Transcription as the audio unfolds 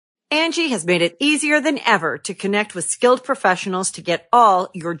Angie has made it easier than ever to connect with skilled professionals to get all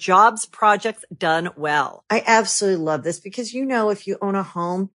your jobs projects done well. I absolutely love this because, if you own a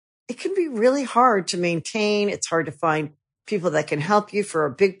home, it can be really hard to maintain. It's hard to find people that can help you for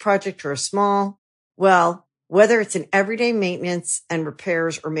a big project or a small. Well, whether it's in everyday maintenance and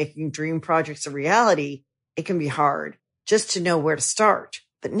repairs or making dream projects a reality, it can be hard just to know where to start.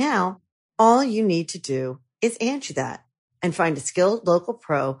 But now all you need to do is Angie that and find a skilled local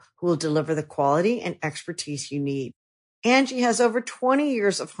pro who will deliver the quality and expertise you need. Angie has over 20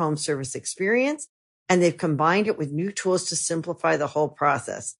 years of home service experience, and they've combined it with new tools to simplify the whole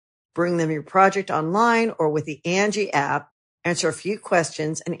process. Bring them your project online or with the Angie app, answer a few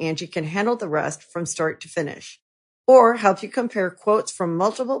questions, and Angie can handle the rest from start to finish. Or help you compare quotes from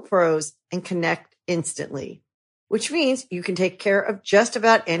multiple pros and connect instantly, which means you can take care of just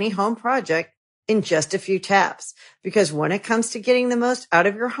about any home project in just a few taps. Because when it comes to getting the most out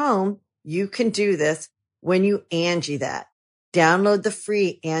of your home, you can do this when you Angie that. Download the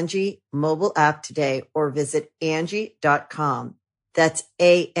free Angie mobile app today or visit Angie.com. That's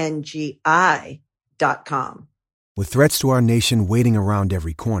ANGI.com. With threats to our nation waiting around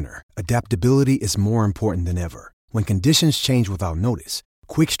every corner, adaptability is more important than ever. When conditions change without notice,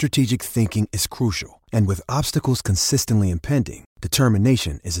 quick strategic thinking is crucial. And with obstacles consistently impending,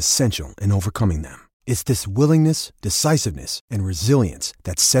 determination is essential in overcoming them. It's this willingness, decisiveness, and resilience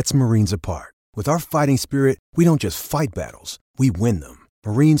that sets Marines apart. With our fighting spirit, we don't just fight battles, we win them.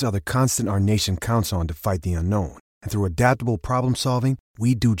 Marines are the constant our nation counts on to fight the unknown. And through adaptable problem solving,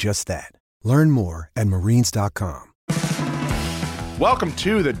 we do just that. Learn more at Marines.com. Welcome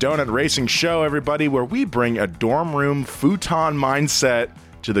to the Donut Racing Show, everybody, where we bring a dorm room futon mindset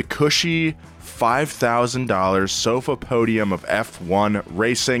to the cushy $5,000 sofa podium of F1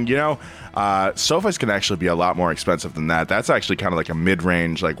 racing. Sofas can actually be a lot more expensive than that. That's actually kind of like a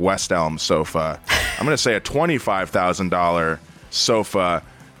mid-range, like West Elm sofa. I'm going to say a $25,000 sofa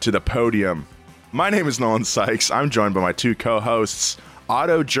to the podium. My name is Nolan Sykes. I'm joined by my two co-hosts,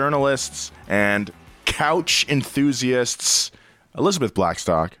 auto journalists and couch enthusiasts, Elizabeth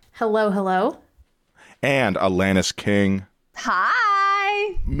Blackstock. Hello, hello. And Alanis King.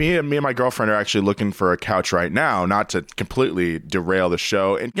 Hi. Me and my girlfriend are actually looking for a couch right now, not to completely derail the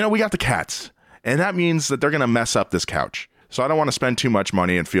show. And, we got the cats. And that means that they're going to mess up this couch. So I don't want to spend too much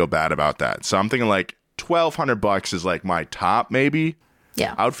money and feel bad about that. So I'm thinking like $1,200 is like my top, maybe.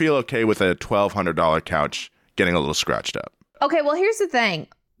 Yeah. I would feel okay with a $1,200 couch getting a little scratched up. Okay, well, here's the thing.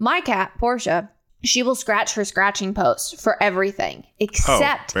 My cat, Portia, she will scratch her scratching post for everything,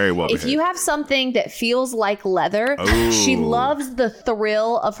 except very well if behaved. you have something that feels like leather. She loves the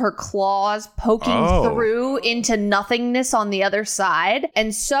thrill of her claws poking through into nothingness on the other side.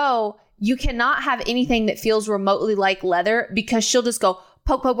 And so you cannot have anything that feels remotely like leather because she'll just go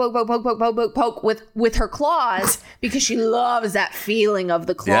poke, poke, poke, poke, poke, poke, poke, poke, poke with her claws because she loves that feeling of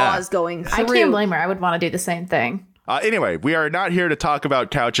the claws going through. I can't blame her. I would want to do the same thing. Anyway, we are not here to talk about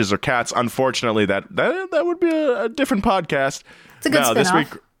couches or cats. Unfortunately, that would be a different podcast. It's a good spin-off. This week,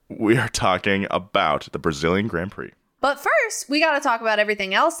 we are talking about the Brazilian Grand Prix. But first, we got to talk about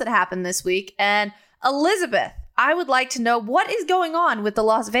everything else that happened this week. And Elizabeth, I would like to know what is going on with the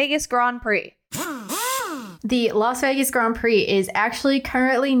Las Vegas Grand Prix. The Las Vegas Grand Prix is actually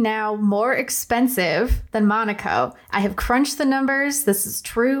currently now more expensive than Monaco. I have crunched the numbers. This is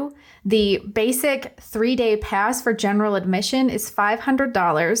true. The basic 3-day pass for general admission is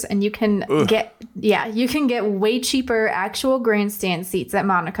 $500, and you can get way cheaper actual grandstand seats at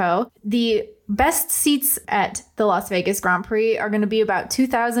Monaco. The best seats at the Las Vegas Grand Prix are going to be about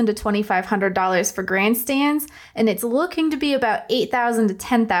 $2,000 to $2,500 for grandstands, and it's looking to be about $8,000 to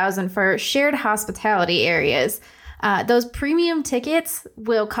 $10,000 for shared hospitality areas. Those premium tickets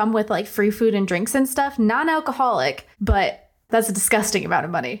will come with like free food and drinks and stuff, non-alcoholic, but that's a disgusting amount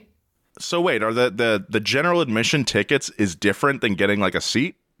of money. So wait, are the general admission tickets is different than getting like a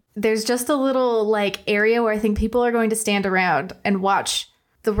seat? There's just a little like area where I think people are going to stand around and watch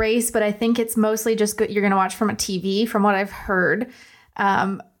the race, but I think it's mostly just you're going to watch from a TV, from what I've heard.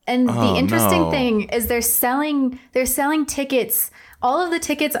 And the interesting thing is they're selling tickets. All of the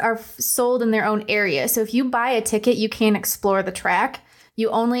tickets are sold in their own area. So if you buy a ticket, you can't explore the track. You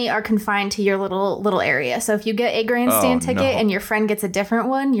only are confined to your little area. So if you get a grandstand ticket and your friend gets a different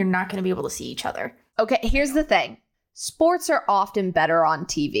one, you're not going to be able to see each other. Okay, here's the thing. Sports are often better on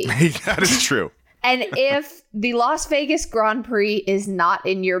TV. That is true. And if the Las Vegas Grand Prix is not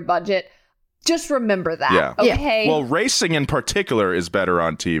in your budget, just remember that. Yeah. Okay. Well, racing in particular is better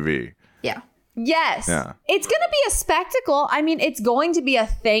on TV. Yeah. Yes. Yeah. It's going to be a spectacle. I mean, it's going to be a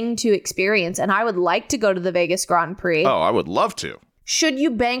thing to experience. And I would like to go to the Vegas Grand Prix. Oh, I would love to. should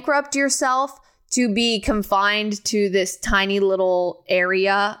you bankrupt yourself to be confined to this tiny little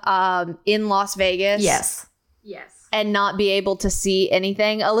area in Las Vegas? Yes. And not be able to see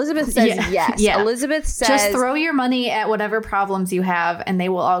anything? Elizabeth says yes. Yeah. Elizabeth says just throw your money at whatever problems you have and they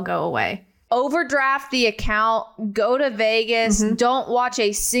will all go away. Overdraft the account, go to Vegas, don't watch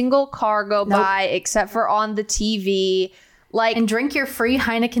a single car go by except for on the TV. And drink your free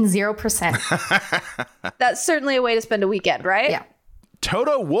Heineken 0%. That's certainly a way to spend a weekend, right? Yeah.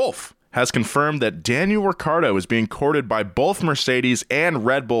 Toto Wolff has confirmed that Daniel Ricciardo is being courted by both Mercedes and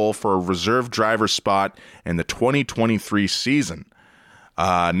Red Bull for a reserve driver spot in the 2023 season.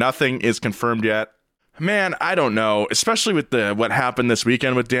 Nothing is confirmed yet. Man, I don't know, especially with what happened this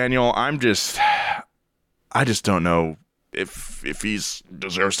weekend with Daniel. I just don't know if he's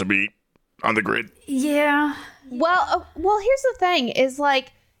deserves to be on the grid. Yeah. Well, here's the thing is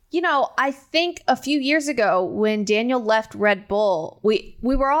I think a few years ago when Daniel left Red Bull, we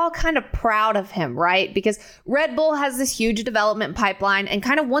were all kind of proud of him, right? Because Red Bull has this huge development pipeline, and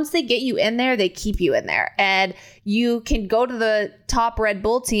kind of once they get you in there, they keep you in there. And you can go to the top Red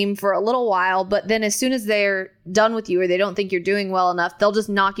Bull team for a little while, but then as soon as they're done with you or they don't think you're doing well enough, they'll just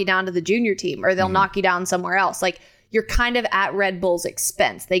knock you down to the junior team or they'll knock you down somewhere else. You're kind of at Red Bull's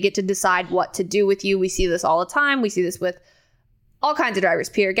expense. They get to decide what to do with you. We see this all the time. We see this with all kinds of drivers,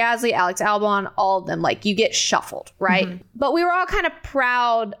 Pierre Gasly, Alex Albon, all of them. You get shuffled, right? But we were all kind of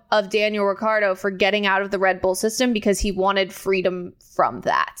proud of Daniel Ricciardo for getting out of the Red Bull system because he wanted freedom from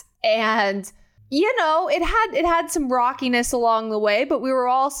that. And, it had some rockiness along the way, but we were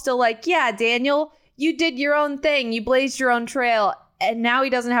all still yeah, Daniel, you did your own thing. You blazed your own trail. And now he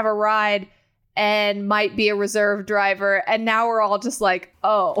doesn't have a ride and might be a reserve driver. And now we're all just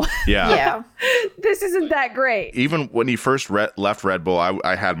oh, yeah. This isn't that great. Even when he first left Red Bull,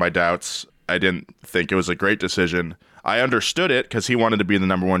 I had my doubts. I didn't think it was a great decision. I understood it because he wanted to be the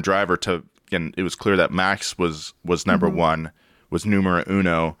number one driver and it was clear that Max was number one, was numero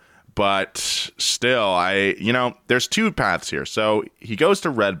uno. But still, there's two paths here. So he goes to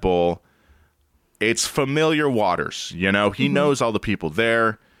Red Bull. It's familiar waters. He knows all the people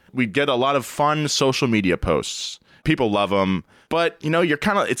there. We get a lot of fun social media posts. People love them. But, you're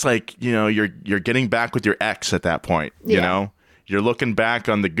kind of, it's you're getting back with your ex at that point, You're looking back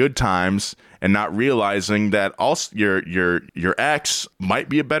on the good times and not realizing that also your ex might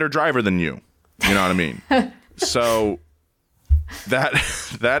be a better driver than you. You know what I mean? So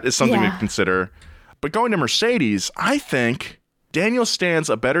that is something to consider. But going to Mercedes, I think Daniel stands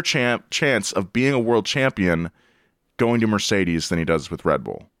a better chance of being a world champion going to Mercedes than he does with Red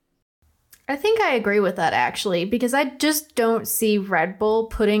Bull. I think I agree with that, actually, because I just don't see Red Bull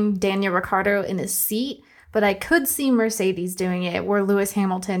putting Daniel Ricciardo in his seat, but I could see Mercedes doing it were Lewis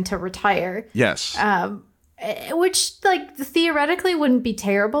Hamilton to retire. Yes. Which, theoretically wouldn't be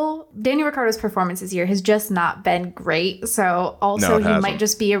terrible. Daniel Ricciardo's performance this year has just not been great. So also he might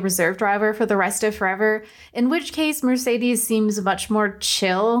just be a reserve driver for the rest of forever, in which case Mercedes seems much more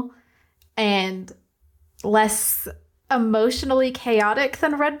chill and less emotionally chaotic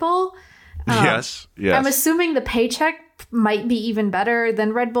than Red Bull. Yes. I'm assuming the paycheck might be even better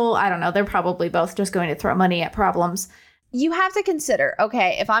than Red Bull. I don't know. They're probably both just going to throw money at problems. You have to consider,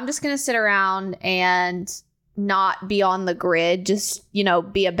 okay, if I'm just going to sit around and not be on the grid, just,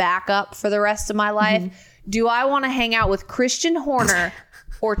 be a backup for the rest of my life, do I want to hang out with Christian Horner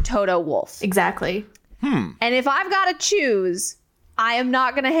or Toto Wolff? Exactly. And if I've got to choose, I am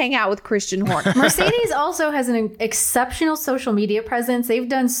not going to hang out with Christian Horner. Mercedes also has an exceptional social media presence. They've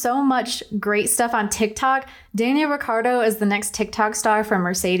done so much great stuff on TikTok. Daniel Ricciardo is the next TikTok star for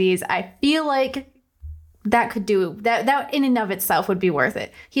Mercedes. I feel like that could do that in and of itself would be worth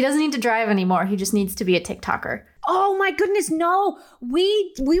it. He doesn't need to drive anymore. He just needs to be a TikToker. Oh my goodness, no.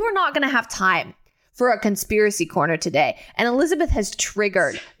 We were not going to have time for a conspiracy corner today. And Elizabeth has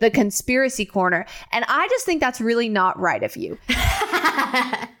triggered the conspiracy corner. And I just think that's really not right of you.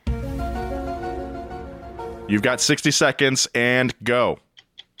 You've got 60 seconds and go.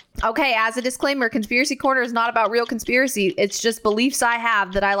 Okay, as a disclaimer, Conspiracy Corner is not about real conspiracy. It's just beliefs I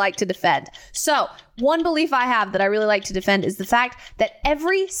have that I like to defend. So, one belief I have that I really like to defend is the fact that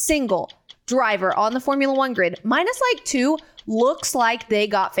every single driver on the Formula One grid, minus 2, looks like they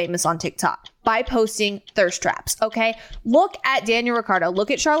got famous on TikTok by posting thirst traps, okay? Look at Daniel Ricciardo, look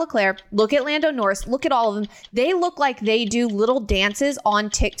at Charles Leclerc, look at Lando Norris, look at all of them. They look like they do little dances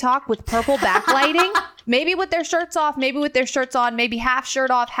on TikTok with purple backlighting, maybe with their shirts off, maybe with their shirts on, maybe half shirt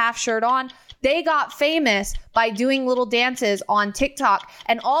off, half shirt on. They got famous by doing little dances on TikTok,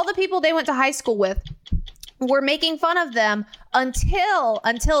 and all the people they went to high school with were making fun of them until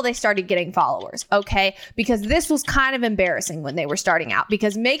they started getting followers, okay? Because this was kind of embarrassing when they were starting out,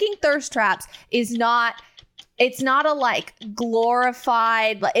 because making thirst traps is not, it's not a like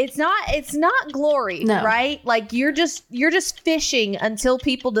glorified, it's not glory, no. right? Like you're just fishing until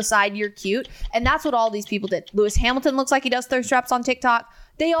people decide you're cute. And that's what all these people did. Lewis Hamilton looks like he does thirst traps on TikTok.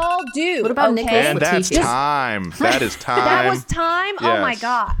 They all do. What about Nicholas Latifi? And that's time. That is time. That was time? Yes. Oh my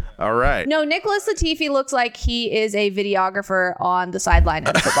God. All right. No, Nicholas Latifi looks like he is a videographer on the sideline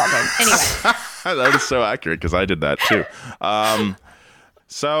of a football game. Anyway. That is so accurate because I did that too.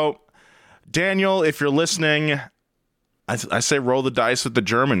 So, Daniel, if you're listening, I say roll the dice with the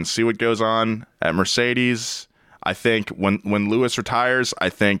Germans. See what goes on at Mercedes. I think when Lewis retires, I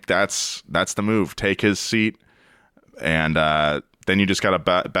think that's the move. Take his seat, and then you just got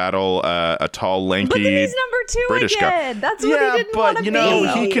to battle a tall, lanky But then he's number 2 British again. guy. That's what he didn't want to be. You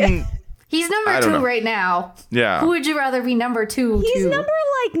know, he can. He's number 2 right now. Yeah. Who would you rather be number 2 He's to? number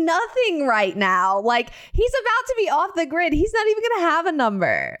like nothing right now. Like he's about to be off the grid. He's not even going to have a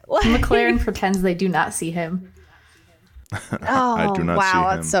number. McLaren pretends they do not see him. Oh, I do not see him.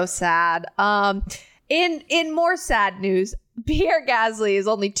 That's so sad. In more sad news, Pierre Gasly is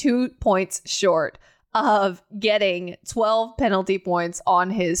only 2 points short of getting 12 penalty points on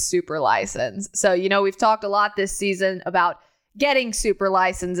his super license. So, you know, we've talked a lot this season about getting super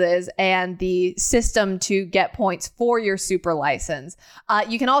licenses and the system to get points for your super license.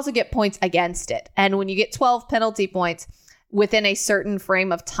 You can also get points against it. And when you get 12 penalty points within a certain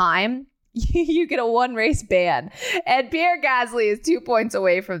frame of time, you get a 1 race ban. And Pierre Gasly is 2 points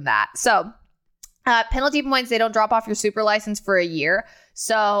away from that. So penalty points, they don't drop off your super license for a year.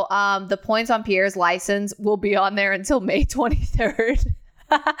 So the points on Pierre's license will be on there until May 23rd.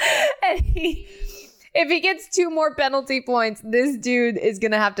 And if he gets 2 more penalty points, this dude is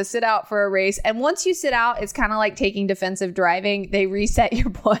going to have to sit out for a race. And once you sit out, it's kind of like taking defensive driving. They reset your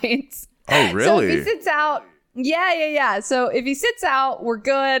points. Oh, really? So if he sits out, yeah. So if he sits out, we're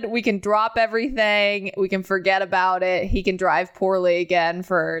good. We can drop everything. We can forget about it. He can drive poorly again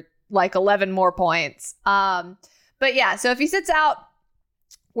for like 11 more points. But yeah, so if he sits out,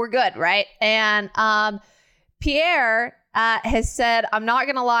 we're good, right? And Pierre has said, I'm not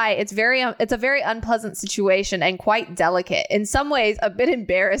going to lie, it's a very unpleasant situation and quite delicate. In some ways, a bit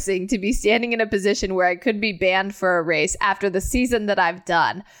embarrassing to be standing in a position where I could be banned for a race after the season that I've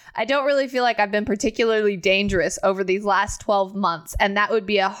done. I don't really feel like I've been particularly dangerous over these last 12 months, and that would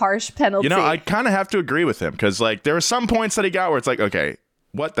be a harsh penalty. You know, I kind of have to agree with him because, like, there were some points that he got where it's like, okay,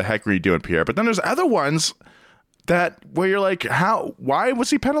 what the heck were you doing, Pierre? But then there's other ones where you're like, why was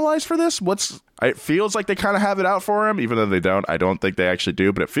he penalized for this? It feels like they kind of have it out for him, even though they don't. I don't think they actually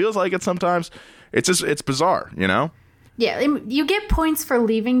do, but it feels like it sometimes. It's bizarre, you know? Yeah, you get points for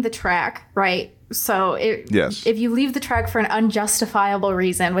leaving the track, right? So if you leave the track for an unjustifiable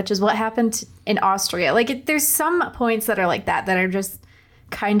reason, which is what happened in Austria, like there's some points that are like that are just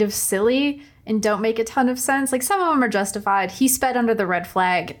kind of silly and don't make a ton of sense. Like some of them are justified. He sped under the red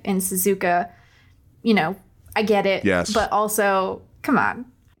flag in Suzuka. You know, I get it. Yes. But also, come on.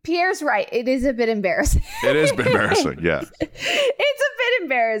 Pierre's right. It is a bit embarrassing. It is embarrassing, yeah. It's a bit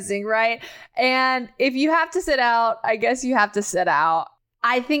embarrassing, right? And if you have to sit out, I guess you have to sit out.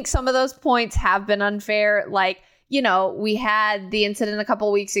 I think some of those points have been unfair. Like, you know, we had the incident a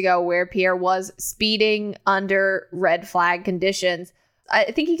couple weeks ago where Pierre was speeding under red flag conditions. I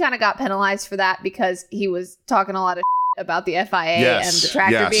think he kind of got penalized for that because he was talking a lot of about the FIA and the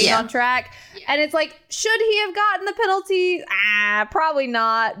tractor being on track. And it's like, should he have gotten the penalty? Probably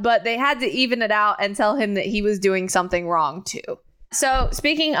not. But they had to even it out and tell him that he was doing something wrong too. So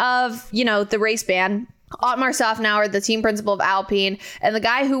speaking of, you know, the race ban, Otmar Szafnauer, the team principal of Alpine, and the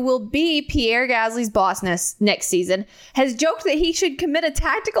guy who will be Pierre Gasly's boss next season, has joked that he should commit a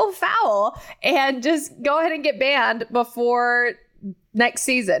tactical foul and just go ahead and get banned before next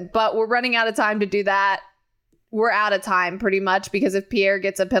season. But we're running out of time to do that. We're out of time pretty much because if Pierre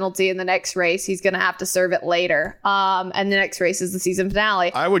gets a penalty in the next race, he's going to have to serve it later. And the next race is the season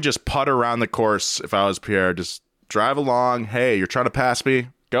finale. I would just putt around the course if I was Pierre. Just drive along. Hey, you're trying to pass me?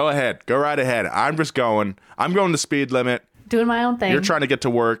 Go ahead. Go right ahead. I'm just going. I'm going the speed limit. Doing my own thing. You're trying to get to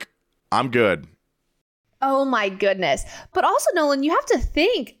work. I'm good. Oh my goodness. But also, Nolan, you have to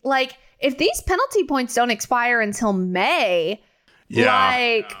think, like, if these penalty points don't expire until May,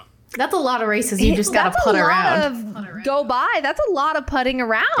 like... That's a lot of races you just got to putt around. Go by. That's a lot of putting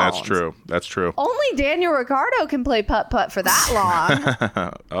around. That's true. That's true. Only Daniel Ricciardo can play putt-putt for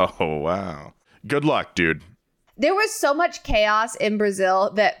that long. Oh, wow. Good luck, dude. There was so much chaos in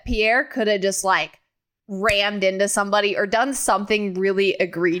Brazil that Pierre could have just, like, rammed into somebody or done something really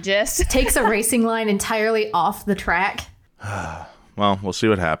egregious. Takes a racing line entirely off the track. Well, we'll see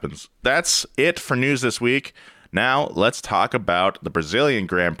what happens. That's it for news this week. Now, let's talk about the Brazilian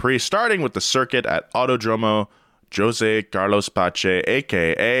Grand Prix, starting with the circuit at Autodromo José Carlos Pache,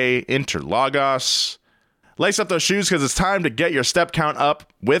 a.k.a. Interlagos. Lace up those shoes because it's time to get your step count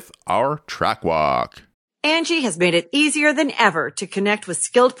up with our track walk. Angie has made it easier than ever to connect with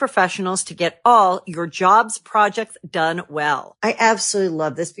skilled professionals to get all your jobs projects done well. I absolutely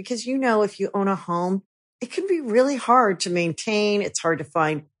love this because, you know, if you own a home, it can be really hard to maintain. It's hard to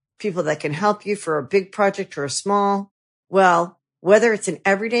find people that can help you for a big project or a small. Well, whether it's in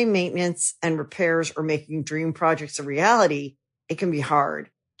everyday maintenance and repairs or making dream projects a reality, it can be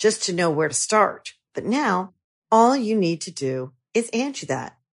hard just to know where to start. But now all you need to do is Angie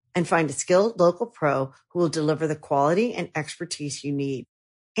that and find a skilled local pro who will deliver the quality and expertise you need.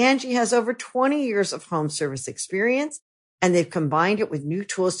 Angie has over 20 years of home service experience, and they've combined it with new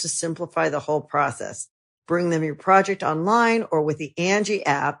tools to simplify the whole process. Bring them your project online or with the Angie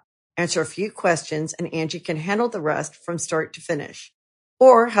app, answer a few questions, and Angie can handle the rest from start to finish.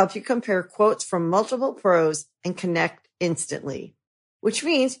 Or help you compare quotes from multiple pros and connect instantly, which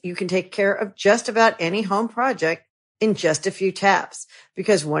means you can take care of just about any home project in just a few taps.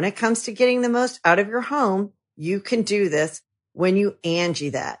 Because when it comes to getting the most out of your home, you can do this when you Angie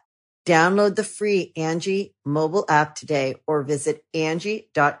that. Download the free Angie mobile app today or visit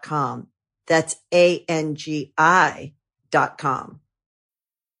Angie.com. That's ANGI.com.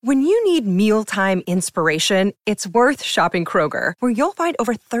 When you need mealtime inspiration, it's worth shopping Kroger, where you'll find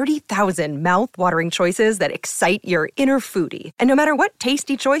over 30,000 mouth-watering choices that excite your inner foodie. And no matter what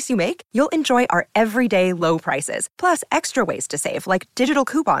tasty choice you make, you'll enjoy our everyday low prices, plus extra ways to save, like digital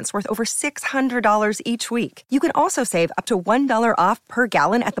coupons worth over $600 each week. You can also save up to $1 off per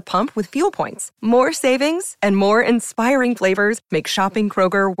gallon at the pump with fuel points. More savings and more inspiring flavors make shopping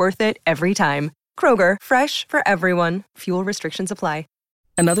Kroger worth it every time. Kroger, fresh for everyone. Fuel restrictions apply.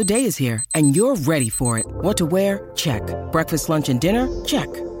 Another day is here, and you're ready for it. What to wear? Check. Breakfast, lunch, and dinner?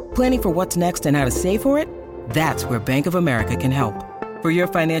 Check. Planning for what's next and how to save for it? That's where Bank of America can help. For your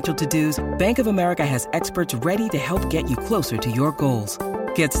financial to-dos, Bank of America has experts ready to help get you closer to your goals.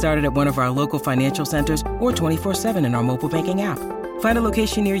 Get started at one of our local financial centers or 24/7 in our mobile banking app. Find a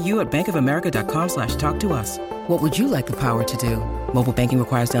location near you at bankofamerica.com/talktous. What would you like the power to do? Mobile banking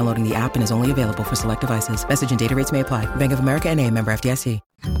requires downloading the app and is only available for select devices. Message and data rates may apply. Bank of America N.A., member FDIC.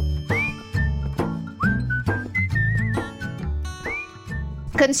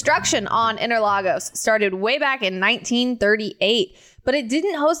 Construction on Interlagos started way back in 1938, but it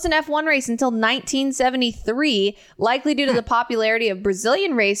didn't host an F1 race until 1973, likely due to the popularity of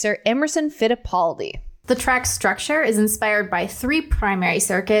Brazilian racer Emerson Fittipaldi. The track structure is inspired by three primary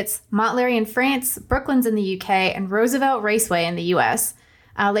circuits: Montlhéry in France, Brooklands in the UK, and Roosevelt Raceway in the US.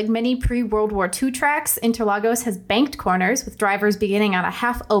 Like many pre-World War II tracks, Interlagos has banked corners with drivers beginning on a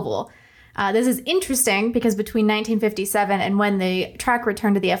half oval. This is interesting because between 1957 and when the track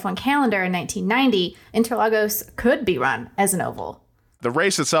returned to the F1 calendar in 1990, Interlagos could be run as an oval. The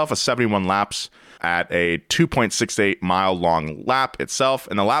race itself is 71 laps at a 2.68 mile long lap itself,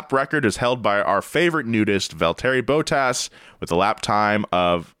 and the lap record is held by our favorite nudist, Valtteri Bottas, with a lap time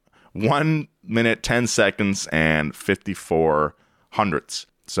of 1 minute, 10 seconds, and 54 hundredths.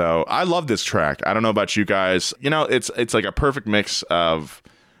 So I love this track. I don't know about you guys. You know, it's like a perfect mix of,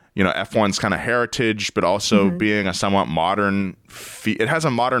 you know, F1's kind of heritage, but also being a somewhat modern. It has a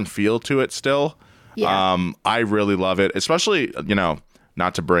modern feel to it still. Yeah. I really love it, especially, you know,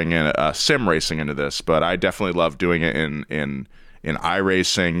 not to bring in sim racing into this, but I definitely love doing it in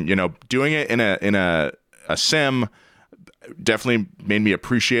iRacing. You know, doing it in a sim definitely made me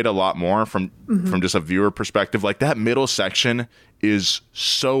appreciate a lot more from just a viewer perspective. Like, that middle section is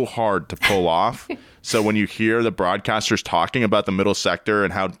so hard to pull off. So when you hear the broadcasters talking about the middle sector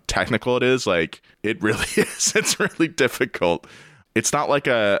and how technical it is, like, it really is. It's really difficult. It's not like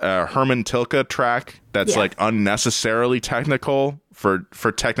a Herman Tilke track that's like unnecessarily technical for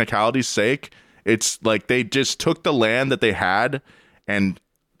technicality's sake. It's like they just took the land that they had, and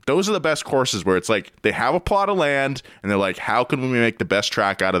those are the best courses where it's like they have a plot of land and they're like, how can we make the best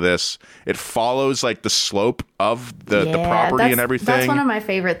track out of this? It follows like the slope of the property and everything. That's one of my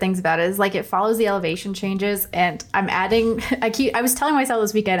favorite things about it, is like it follows the elevation changes. And I'm adding, I was telling myself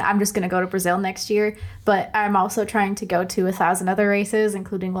this weekend, I'm just going to go to Brazil next year, but I'm also trying to go to 1,000 other races,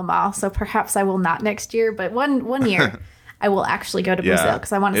 including Le Mans. So perhaps I will not next year, but one year I will actually go to Brazil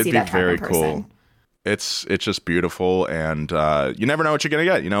because I want to see that track in person. Cool. It's just beautiful, and you never know what you're going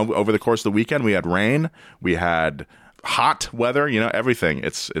to get. You know, over the course of the weekend, we had rain, we had hot weather, everything.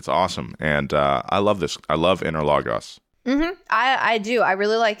 It's awesome. And I love this. I love Interlagos. Mm-hmm. I do. I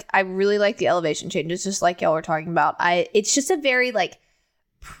really like the elevation changes, just like y'all were talking about. It's just a very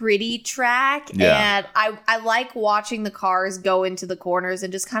pretty track. Yeah. And I like watching the cars go into the corners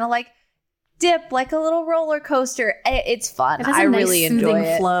and just kind of dip like a little roller coaster. It's fun. It has a nice really enjoy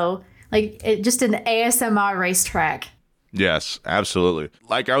it. Flow. Just an ASMR racetrack. Yes, absolutely.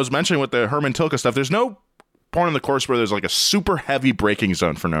 Like I was mentioning with the Herman Tilke stuff, there's no point on the course where there's a super heavy braking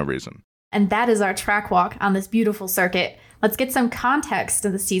zone for no reason. And that is our track walk on this beautiful circuit. Let's get some context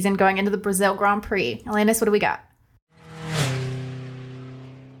of the season going into the Brazil Grand Prix. Alanis, what do we got?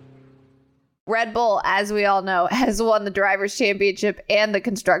 Red Bull, as we all know, has won the Drivers' Championship and the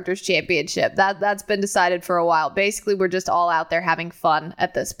Constructors' Championship. That's been decided for a while. Basically, we're just all out there having fun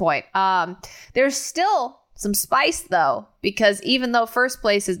at this point. There's still some spice, though, because even though first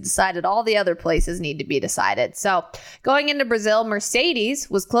place is decided, all the other places need to be decided. So going into Brazil,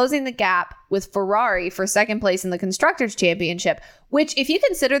 Mercedes was closing the gap with Ferrari for second place in the Constructors' Championship, which, if you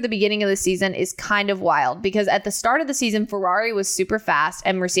consider the beginning of the season, is kind of wild because at the start of the season, Ferrari was super fast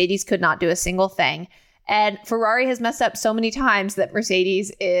and Mercedes could not do a single thing. And Ferrari has messed up so many times that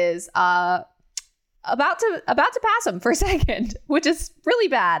Mercedes is about to pass him for second, which is really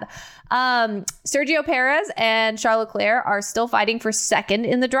bad. Sergio Perez and Charles Leclerc are still fighting for second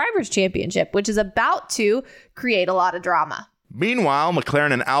in the Drivers' Championship, which is about to create a lot of drama. Meanwhile,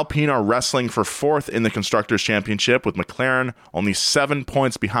 McLaren and Alpine are wrestling for fourth in the Constructors' Championship, with McLaren only 7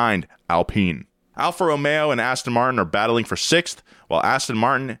 points behind Alpine. Alfa Romeo and Aston Martin are battling for sixth, while Aston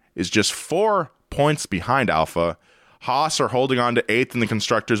Martin is just 4 points behind Alfa. Haas are holding on to eighth in the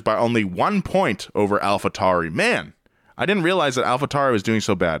Constructors by only 1 point over AlphaTauri. Man, I didn't realize that AlphaTauri was doing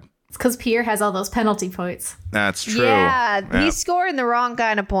so bad. It's because Pierre has all those penalty points. That's true. Yeah, he's scoring the wrong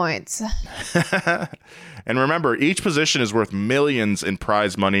kind of points. And remember, each position is worth millions in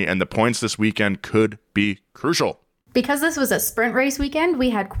prize money, and the points this weekend could be crucial. Because this was a sprint race weekend, we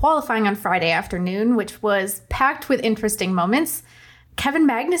had qualifying on Friday afternoon, which was packed with interesting moments. Kevin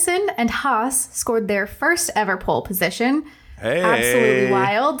Magnussen and Haas scored their first ever pole position. Hey. Absolutely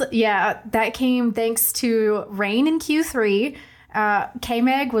wild. Yeah, that came thanks to rain in Q3.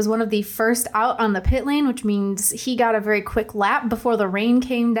 K-Mag was one of the first out on the pit lane, which means he got a very quick lap before the rain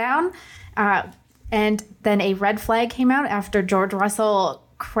came down. And then a red flag came out after George Russell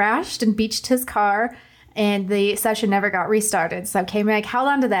crashed and beached his car, and the session never got restarted. So K-Mag held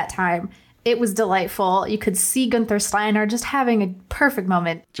on to that time. It was delightful. You could see Gunther Steiner just having a perfect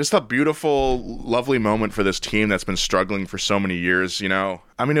moment. Just a beautiful, lovely moment for this team that's been struggling for so many years, I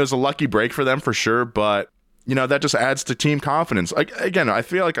mean, it was a lucky break for them for sure, but, that just adds to team confidence. Again, I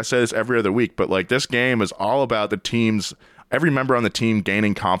feel like I say this every other week, but this game is all about the teams, every member on the team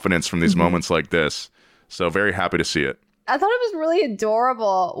gaining confidence from these moments like this. So very happy to see it. I thought it was really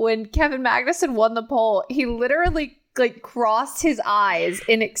adorable when Kevin Magnussen won the pole. He literally crossed his eyes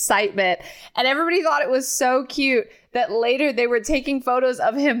in excitement, and everybody thought it was so cute that later they were taking photos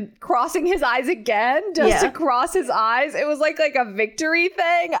of him crossing his eyes again just to cross his eyes. It was like a victory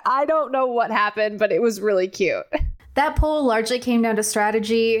thing. I don't know what happened, but it was really cute. That pole largely came down to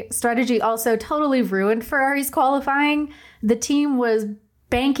strategy. Strategy also totally ruined Ferrari's qualifying. The team was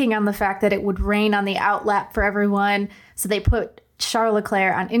banking on the fact that it would rain on the outlap for everyone, so they put Charles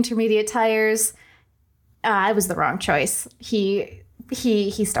Leclerc on intermediate tires. It was the wrong choice. He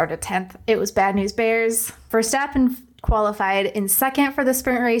started 10th. It was bad news bears. Verstappen qualified in second for the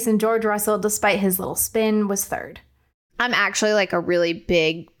sprint race, and George Russell, despite his little spin, was third. I'm actually a really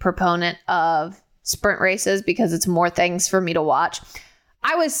big proponent of sprint races because it's more things for me to watch.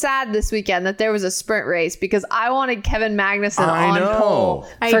 I was sad this weekend that there was a sprint race because I wanted Kevin Magnussen on pole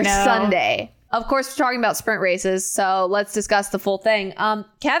for Sunday. Of course, we're talking about sprint races, so let's discuss the full thing.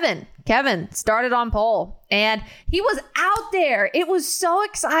 Kevin started on pole, and he was out there. It was so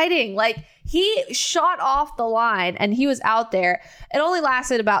exciting. He shot off the line, and he was out there. It only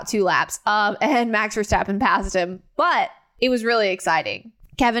lasted about 2 laps, and Max Verstappen passed him, but it was really exciting.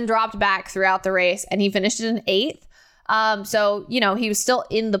 Kevin dropped back throughout the race, and he finished in 8th. So, he was still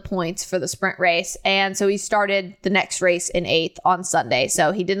in the points for the sprint race. And so he started the next race in 8th on Sunday.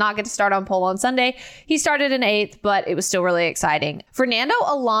 So he did not get to start on pole on Sunday. He started in 8th, but it was still really exciting. Fernando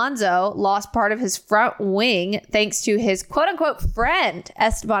Alonso lost part of his front wing thanks to his quote unquote friend,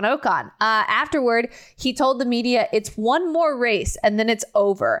 Esteban Ocon. Afterward, he told the media it's one more race and then it's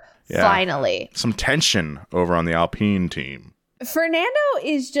over. Yeah. Finally. Some tension over on the Alpine team. Fernando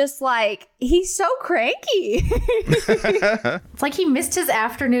is just he's so cranky. It's like he missed his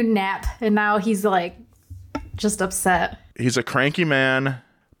afternoon nap and now he's just upset. He's a cranky man,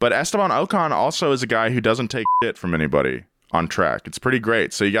 But Esteban Ocon also is a guy who doesn't take shit from anybody on track. It's pretty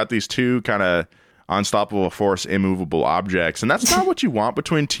great. So you got these two kind of unstoppable force, immovable objects. And that's not what you want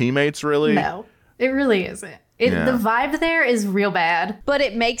between teammates, really. No, it really isn't. The vibe there is real bad. But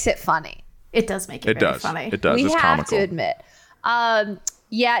it makes it funny. It does make it very funny. It does. It's comical. We have to admit.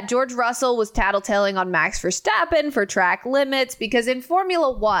 Yeah, George Russell was tattletaling on Max Verstappen for track limits because in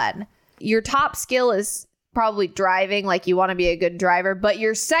Formula One, your top skill is probably driving, like you want to be a good driver, but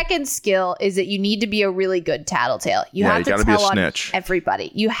your second skill is that you need to be a really good tattletale. You have to tell on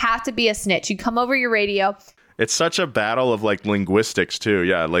everybody. You have to be a snitch. You come over your radio. It's such a battle of like linguistics too.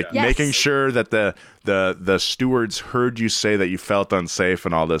 Yeah, like making sure that the stewards heard you say that you felt unsafe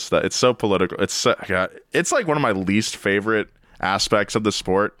and all this stuff. It's so political. It's like one of my least favorite aspects of the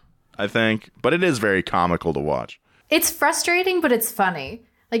sport, I think, but it is very comical to watch. It's frustrating, but it's funny.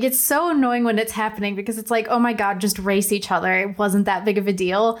 Like, it's so annoying when it's happening because it's like, oh my God, just race each other. It wasn't that big of a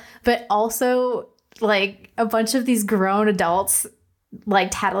deal. But also, like, a bunch of these grown adults, like,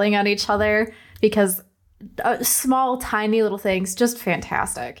 tattling on each other because small, tiny little things, just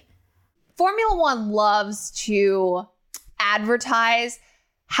fantastic. Formula One loves to advertise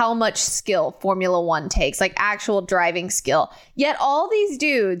how much skill Formula One takes, like actual driving skill. Yet all these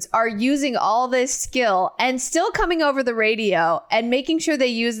dudes are using all this skill and still coming over the radio and making sure they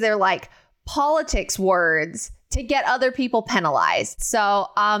use their like politics words to get other people penalized. So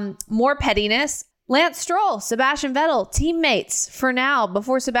more pettiness. Lance Stroll, Sebastian Vettel, teammates for now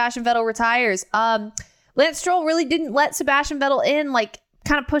before Sebastian Vettel retires. Lance Stroll really didn't let Sebastian Vettel in, like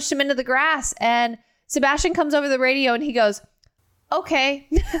kind of pushed him into the grass. And Sebastian comes over the radio and he goes, okay,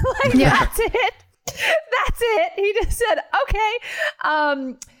 that's it. That's it. He just said,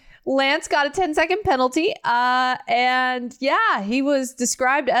 okay. Lance got a 10-second penalty. And yeah, he was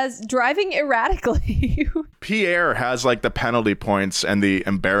described as driving erratically. Pierre has like the penalty points and the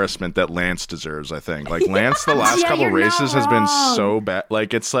embarrassment that Lance deserves, I think. Like Lance, the last couple races has been so bad.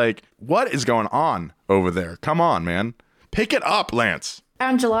 Like, it's like, what is going on over there? Come on, man. Pick it up, Lance.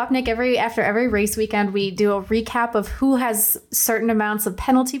 On Jalopnik, after every race weekend, we do a recap of who has certain amounts of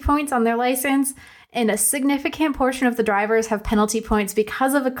penalty points on their license, and a significant portion of the drivers have penalty points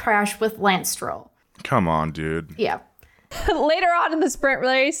because of a crash with Lance Stroll. Come on, dude. Yeah. Later on in the sprint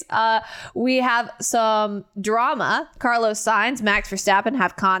race, we have some drama. Carlos Sainz, Max Verstappen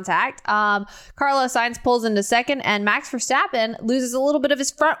have contact. Carlos Sainz pulls into second, and Max Verstappen loses a little bit of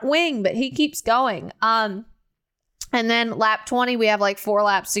his front wing, but he keeps going. And then lap 20, we have like 4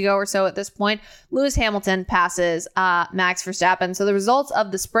 laps to go or so at this point. Lewis Hamilton passes Max Verstappen. So the results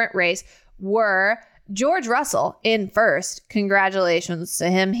of the sprint race were George Russell in first. Congratulations to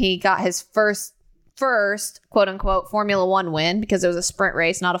him. He got his first quote unquote Formula One win because it was a sprint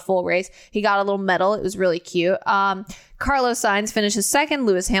race, not a full race. He got a little medal. It was really cute. Carlos Sainz finishes second,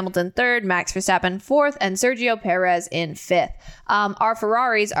 Lewis Hamilton third, Max Verstappen fourth, and Sergio Perez in fifth. Our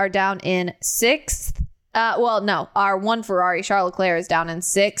Ferraris are down in sixth. Our one Ferrari, Charles Leclerc, is down in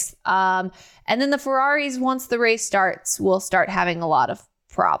sixth. And then the Ferraris, once the race starts, will start having a lot of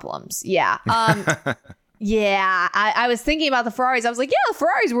problems. Yeah. Yeah. I was thinking about the Ferraris. I was like, yeah, the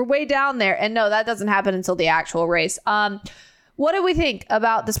Ferraris were way down there. And no, that doesn't happen until the actual race. What do we think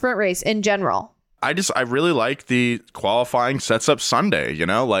about the sprint race in general? I really like the qualifying sets up Sunday, you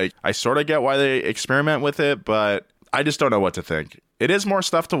know, like I sort of get why they experiment with it, but I just don't know what to think. It is more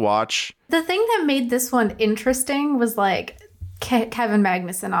stuff to watch. The thing that made this one interesting was like Kevin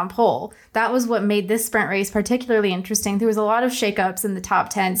Magnussen on pole. That was what made this sprint race particularly interesting. There was a lot of shakeups in the top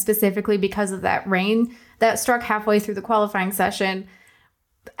 10, specifically because of that rain that struck halfway through the qualifying session.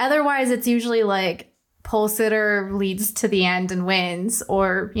 Otherwise, it's usually like pole sitter leads to the end and wins,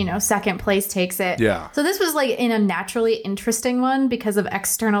 or, you know, second place takes it. Yeah. So this was like in a naturally interesting one because of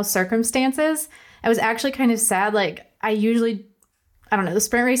external circumstances. I was actually kind of sad. Like, I don't know, the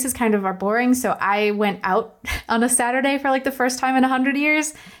sprint races kind of are boring. So I went out on a Saturday for like the first time in 100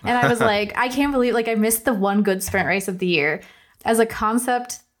 years. And I was like, I can't believe, like, I missed the one good sprint race of the year. As a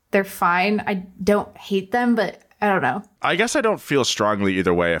concept, they're fine. I don't hate them, but I don't know. I guess I don't feel strongly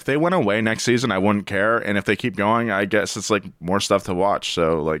either way. If they went away next season, I wouldn't care. And if they keep going, I guess it's like more stuff to watch.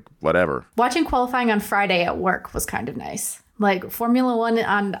 So like, whatever. Watching qualifying on Friday at work was kind of nice. Like Formula One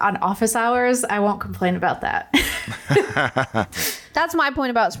on office hours, I won't complain about that. That's my point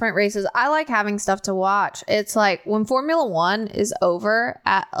about sprint races. I like having stuff to watch. It's like when Formula One is over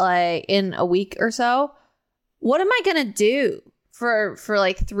at like in a week or so, what am I going to do for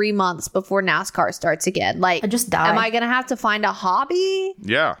like 3 months before NASCAR starts again? Like, I just die. Am I going to have to find a hobby?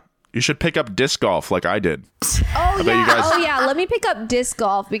 Yeah. You should pick up disc golf like I did. Oh yeah. Let me pick up disc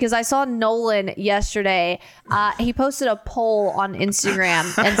golf because I saw Nolan yesterday. He posted a poll on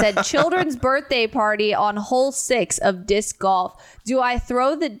Instagram and said, children's birthday party on hole 6 of disc golf. Do I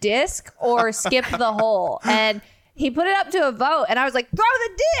throw the disc or skip the hole? And he put it up to a vote and I was like, throw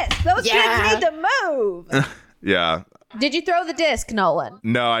the disc. Those kids need to move. Yeah. Did you throw the disc, Nolan?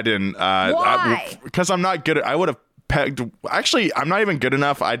 No, I didn't. Why? Because I'm not good. I would have pegged. Actually, I'm not even good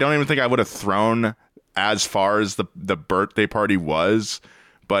enough. I don't even think I would have thrown as far as the birthday party was.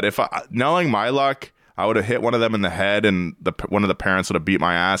 But if knowing my luck, I would have hit one of them in the head, and one of the parents would have beat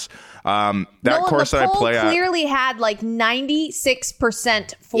my ass. That Nolan, course that I play at clearly had like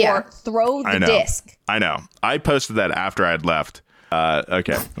 96% for throw the disc. I know. I posted that after I had left.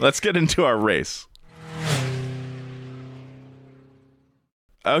 Okay, let's get into our race.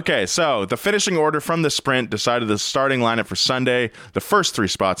 Okay, so the finishing order from the sprint decided the starting lineup for Sunday. The first 3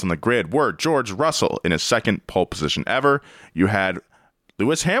 spots on the grid were George Russell in his second pole position ever. You had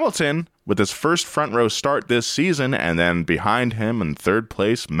Lewis Hamilton with his first front row start this season, and then behind him in third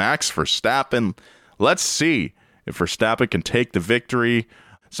place, Max Verstappen. Let's see if Verstappen can take the victory.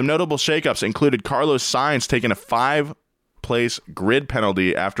 Some notable shakeups included Carlos Sainz taking a 5-place grid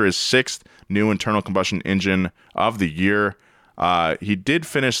penalty after his 6th new internal combustion engine of the year. He did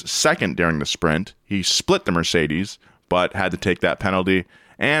finish second during the sprint. He split the Mercedes, but had to take that penalty.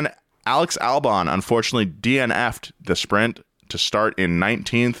 And Alex Albon, unfortunately, DNF'd the sprint to start in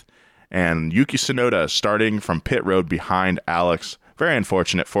 19th. And Yuki Tsunoda starting from pit road behind Alex. Very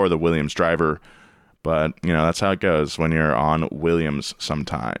unfortunate for the Williams driver. But, that's how it goes when you're on Williams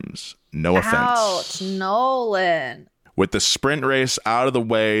sometimes. No offense. Ouch, Nolan. With the sprint race out of the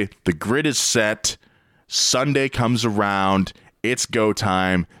way, the grid is set. Sunday comes around. It's go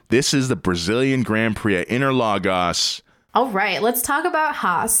time. This is the Brazilian Grand Prix at Interlagos. All right, let's talk about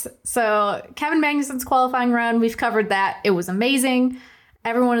Haas. So Kevin Magnussen's qualifying run, we've covered that. It was amazing.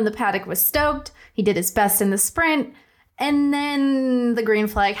 Everyone in the paddock was stoked. He did his best in the sprint. And then the green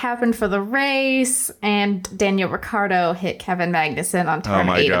flag happened for the race, and Daniel Ricciardo hit Kevin Magnussen on turn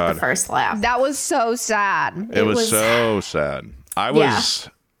 8 of the first lap. That was so sad. It was so sad.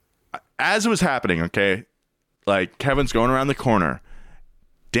 As it was happening, okay, like Kevin's going around the corner.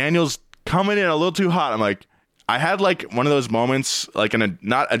 Daniel's coming in a little too hot. I'm like, I had like one of those moments, like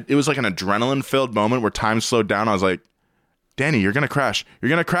it was like an adrenaline filled moment where time slowed down. I was like, Danny, you're going to crash. You're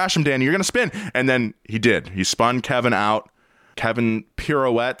going to crash him, Danny. You're going to spin. And then he did. He spun Kevin out. Kevin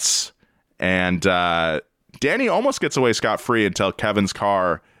pirouettes. And Danny almost gets away scot-free until Kevin's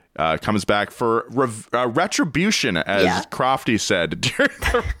car comes back for retribution, as Crofty said during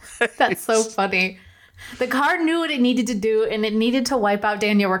the race. That's so funny. The car knew what it needed to do, and it needed to wipe out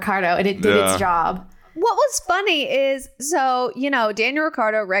Daniel Ricciardo, and it did its job. What was funny is, Daniel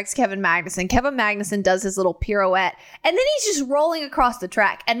Ricciardo wrecks Kevin Magnussen. Kevin Magnussen does his little pirouette, and then he's just rolling across the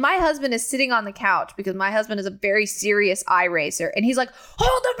track. And my husband is sitting on the couch because my husband is a very serious iRacer. And he's like,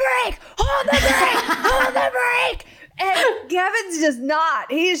 hold the brake, hold the brake, hold the brake. And Kevin's just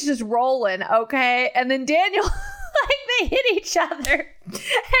not. He's just rolling, okay? And then Daniel... they hit each other and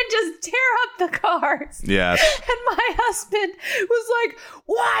just tear up the cars. Yes. And my husband was like,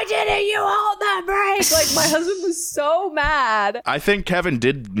 why didn't you hold the brake? Like, my husband was so mad. I think Kevin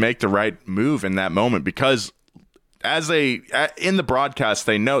did make the right move in that moment because in the broadcast,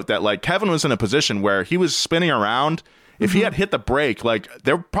 they note that like Kevin was in a position where he was spinning around. If he had hit the brake, like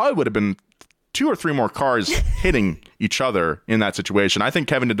there probably would have been 2 or 3 more cars hitting each other in that situation. I think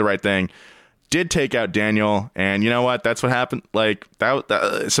Kevin did the right thing. Did take out Daniel, and you know what? That's what happened. Like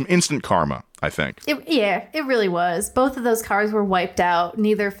that some instant karma, I think. It really was. Both of those cars were wiped out.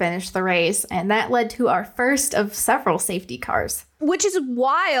 Neither finished the race, and that led to our first of several safety cars. Which is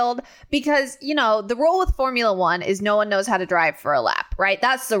wild because, the rule with Formula One is no one knows how to drive for a lap, right?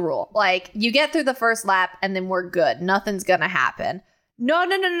 That's the rule. Like, you get through the first lap, and then we're good. Nothing's gonna happen. No.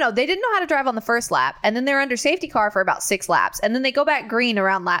 They didn't know how to drive on the first lap. And then they're under safety car for about 6 laps. And then they go back green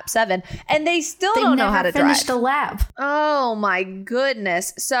around lap 7. And they still don't know how to drive. They never finished a lap. Oh, my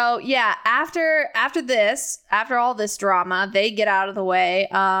goodness. So, yeah, after all this drama, they get out of the way.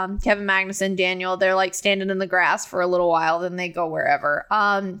 Kevin Magnussen, Daniel, they're like standing in the grass for a little while. Then they go wherever.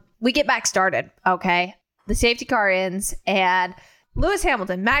 We get back started, okay? The safety car ends. And Lewis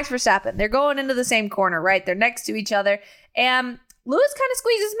Hamilton, Max Verstappen, they're going into the same corner, right? They're next to each other. And Lewis kind of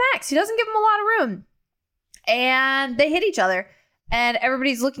squeezes Max. He doesn't give him a lot of room. And they hit each other. And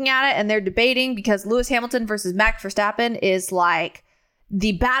everybody's looking at it and they're debating because Lewis Hamilton versus Max Verstappen is like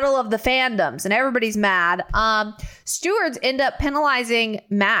the battle of the fandoms and everybody's mad. Stewards end up penalizing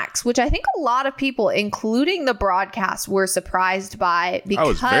Max, which I think a lot of people, including the broadcast, were surprised by. Because I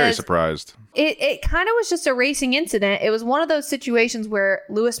was very surprised. It kind of was just a racing incident. It was one of those situations where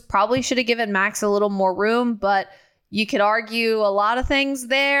Lewis probably should have given Max a little more room, but you could argue a lot of things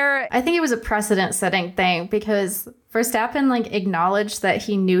there. I think it was a precedent-setting thing because Verstappen acknowledged that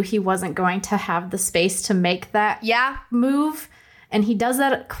he knew he wasn't going to have the space to make that move. And he does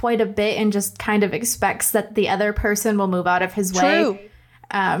that quite a bit and just kind of expects that the other person will move out of his way.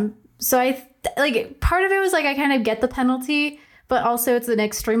 So part of it was I kind of get the penalty, but also it's an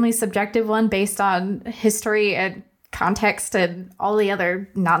extremely subjective one based on history and context and all the other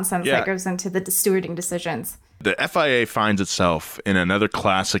nonsense that goes into the stewarding decisions. The FIA finds itself in another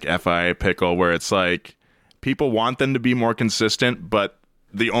classic FIA pickle where it's people want them to be more consistent, but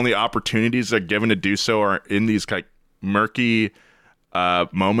the only opportunities they're given to do so are in these murky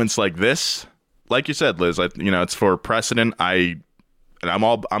moments like this. Like you said, Liz, it's for precedent. I'm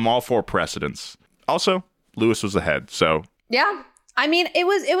all for precedents. Also, Lewis was ahead, so yeah. I mean, it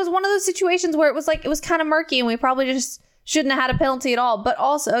was one of those situations where it was kind of murky, and we probably just shouldn't have had a penalty at all. But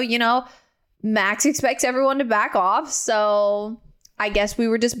also, Max expects everyone to back off, so I guess we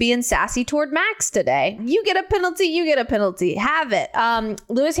were just being sassy toward Max today. You get a penalty, have it.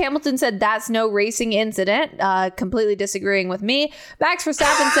 Lewis Hamilton said that's no racing incident, completely disagreeing with me. Max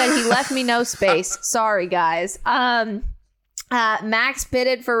Verstappen said he left me no space. Sorry, guys. Max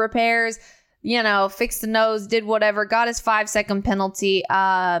pitted for repairs, fixed the nose, did whatever, got his 5-second penalty.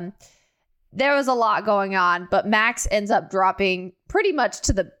 There was a lot going on, but Max ends up dropping pretty much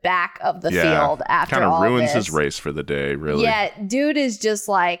to the back of the field after all kind of ruins this. His race for the day, really. Yeah, dude is just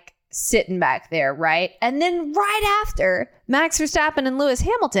sitting back there, right? And then right after Max Verstappen and Lewis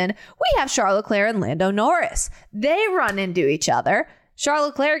Hamilton, we have Charles Leclerc and Lando Norris. They run into each other. Charles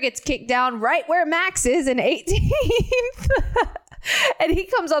Leclerc gets kicked down right where Max is in 18th. And he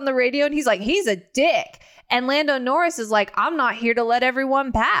comes on the radio and he's like, he's a dick. And Lando Norris is like, I'm not here to let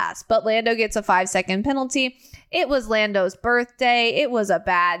everyone pass. But Lando gets a 5-second penalty. It was Lando's birthday. It was a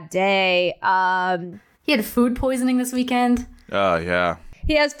bad day. He had food poisoning this weekend. Oh, yeah.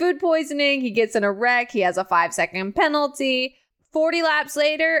 He has food poisoning. He gets in a wreck. He has a 5-second penalty. 40 laps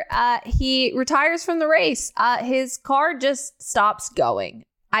later, he retires from the race. His car just stops going.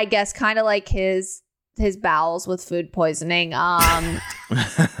 I guess kind of like his bowels with food poisoning.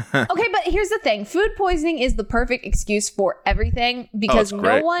 Okay, but here's the thing. Food poisoning is the perfect excuse for everything because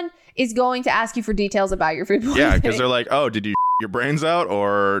no one is going to ask you for details about your food poisoning. Yeah, because they're like, oh, did you your brains out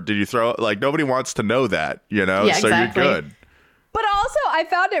or did you throw it? Nobody wants to know that, Yeah, so exactly. You're good. But also, I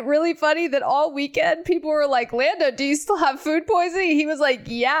found it really funny that all weekend people were like, Lando, do you still have food poisoning? He was like,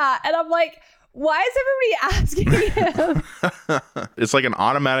 yeah. And I'm like, why is everybody asking him? It's like an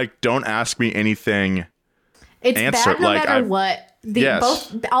automatic, don't ask me anything It's answer. bad no matter what.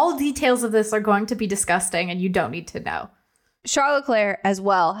 All details of this are going to be disgusting and you don't need to know. Charles Leclerc as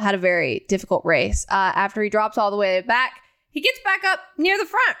well had a very difficult race. After he drops all the way back, he gets back up near the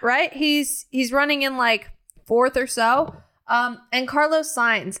front, right? He's running in fourth or so. And Carlos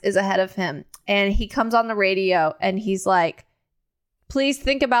Sainz is ahead of him. And he comes on the radio and he's like, please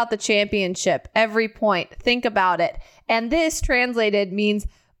think about the championship. Every point. Think about it. And this translated means,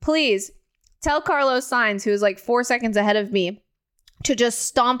 please tell Carlos Sainz, who is 4 seconds ahead of me, to just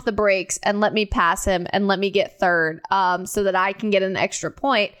stomp the brakes and let me pass him and let me get third so that I can get an extra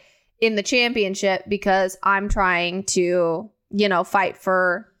point in the championship because I'm trying to, fight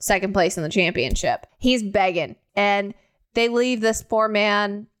for second place in the championship. He's begging. And they leave this poor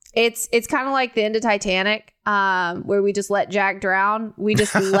man. It's kind of like the end of Titanic, where we just let Jack drown. We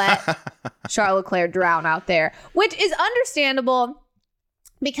just let Charles Leclerc drown out there, which is understandable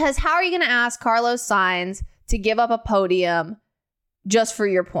because how are you going to ask Carlos Sainz to give up a podium just for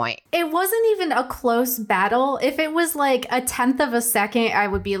your point? It wasn't even a close battle. If it was a tenth of a second, I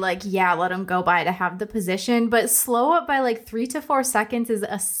would be like, yeah, let him go by to have the position. But slow up by 3 to 4 seconds is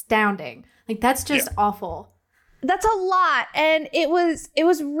astounding. That's just awful. That's a lot. And it was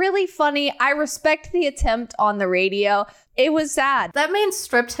really funny. I respect the attempt on the radio. It was sad. That man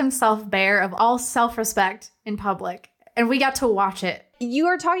stripped himself bare of all self-respect in public. And we got to watch it. You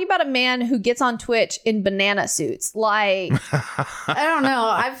are talking about a man who gets on Twitch in banana suits. I don't know.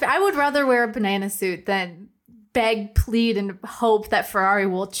 I would rather wear a banana suit than beg, plead, and hope that Ferrari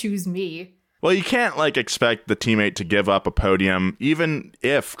will choose me. Well, you can't expect the teammate to give up a podium, even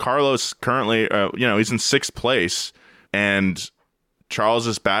if Carlos currently, he's in 6th place and Charles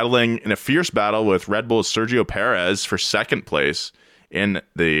is battling in a fierce battle with Red Bull's Sergio Perez for 2nd place in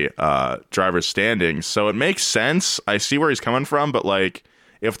the driver's standings. So it makes sense. I see where he's coming from, but like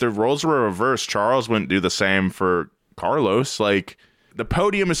if the roles were reversed, Charles wouldn't do the same for Carlos. Like the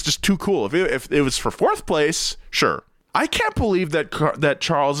podium is just too cool. If it was for fourth place, sure. I can't believe that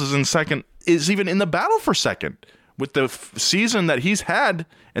Charles is in second, is even in the battle for second with the season that he's had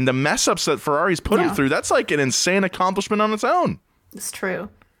and the mess ups that Ferrari's put him through. That's like an insane accomplishment on its own. It's true.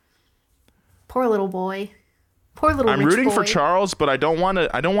 Poor little boy. Poor little I'm rooting for Charles, but I don't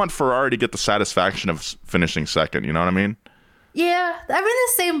want Ferrari to get the satisfaction of finishing second. You know what I mean? Yeah, I'm in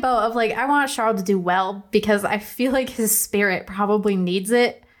the same boat of like, I want Charles to do well because I feel like his spirit probably needs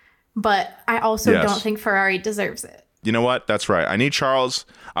it, but I also don't think Ferrari deserves it. You know what? That's right. I need Charles.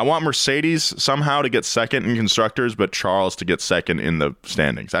 I want Mercedes somehow to get second in constructors, but Charles to get second in the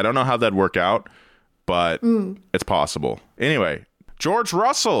standings. I don't know how that'd work out, but it's possible. Anyway, George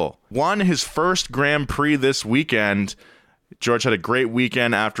Russell won his first Grand Prix this weekend. George had a great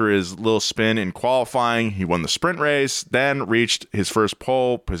weekend after his little spin in qualifying. He won the sprint race, then reached his first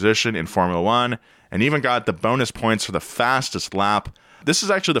pole position in Formula One, and even got the bonus points for the fastest lap. This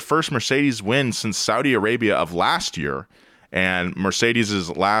is actually the first Mercedes win since Saudi Arabia of last year, and Mercedes'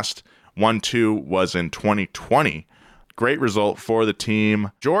 last 1-2 was in 2020. Great result for the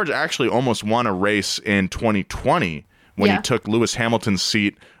team. George actually almost won a race in 2020 when he took Lewis Hamilton's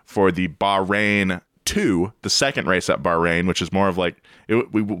seat for the Bahrain 2, the second race at Bahrain, which is more of like,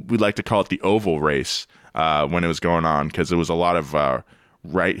 we like to call it the oval race when it was going on because it was a lot of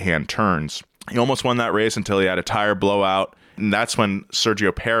right-hand turns. He almost won that race until he had a tire blowout, and that's when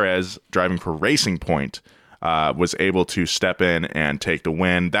Sergio Perez, driving for Racing Point, was able to step in and take the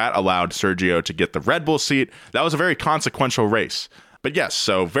win. That allowed Sergio to get the Red Bull seat. That was a very consequential race. But yes,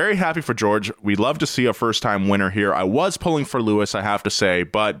 so very happy for George. We'd love to see a first-time winner here. I was pulling for Lewis, I have to say,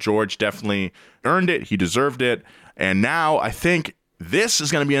 but George definitely earned it. He deserved it. And now I think this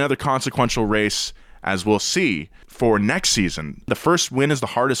is going to be another consequential race, as we'll see, for next season. The first win is the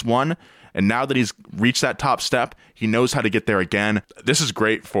hardest one, and now that he's reached that top step, he knows how to get there again. This is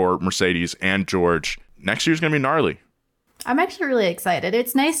great for Mercedes and George. Next year's going to be gnarly. I'm actually really excited.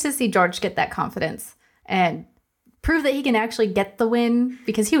 It's nice to see George get that confidence and prove that he can actually get the win,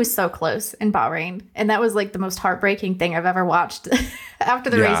 because he was so close in Bahrain. And that was like the most heartbreaking thing I've ever watched. After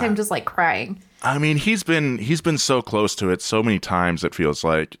the race, him just like crying. I mean, he's been so close to it so many times, it feels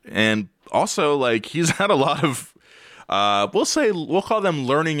like. And also, like, he's had a lot of, we'll call them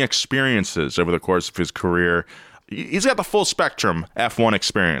learning experiences over the course of his career. He's got the full spectrum F1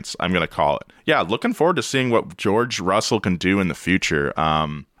 experience, I'm going to call it. Yeah, looking forward to seeing what George Russell can do in the future. I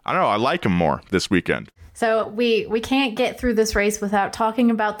don't know, I like him more this weekend. So we can't get through this race without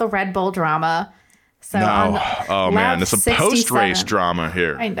talking about the Red Bull drama. So man, there's some post-race drama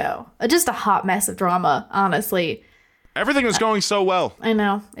here. I know. Just a hot mess of drama, honestly. Everything was going so well. I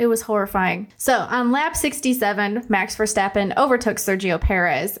know. It was horrifying. So on lap 67, Max Verstappen overtook Sergio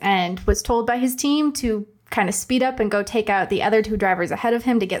Perez and was told by his team to kind of speed up and go take out the other two drivers ahead of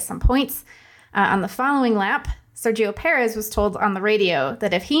him to get some points. On the following lap, Sergio Perez was told on the radio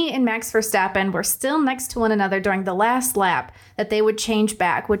that if he and Max Verstappen were still next to one another during the last lap, that they would change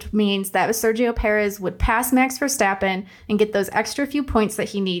back, which means that Sergio Perez would pass Max Verstappen and get those extra few points that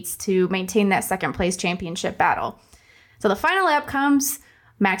he needs to maintain that second place championship battle. So the final lap comes,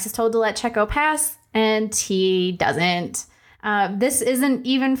 Max is told to let Checo pass, and he doesn't. This isn't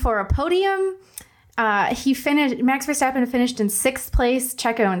even for a podium. Max Verstappen finished in 6th place,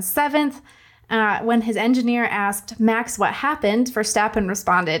 Checo in 7th. When his engineer asked Max what happened, Verstappen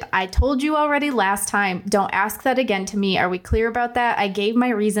responded, "I told you already last time. Don't ask that again to me. Are we clear about that? I gave my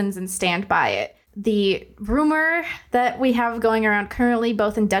reasons and stand by it." The rumor that we have going around currently,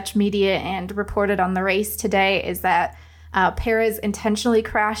 both in Dutch media and reported on the race today, is that Perez intentionally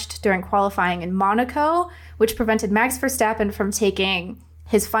crashed during qualifying in Monaco, which prevented Max Verstappen from taking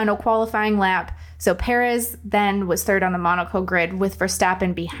his final qualifying lap. So Perez then was third on the Monaco grid with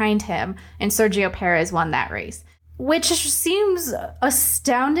Verstappen behind him, and Sergio Perez won that race, which seems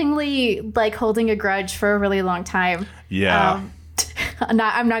astoundingly like holding a grudge for a really long time. Yeah. I'm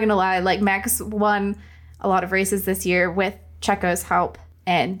not going to lie. Like, Max won a lot of races this year with Checo's help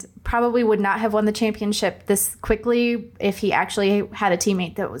and probably would not have won the championship this quickly if he actually had a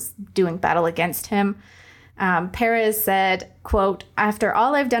teammate that was doing battle against him. Perez said, quote, "After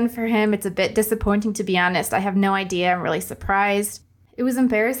all I've done for him, it's a bit disappointing, to be honest. I have no idea. I'm really surprised." It was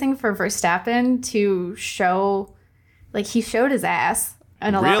embarrassing for Verstappen to show, like, he showed his ass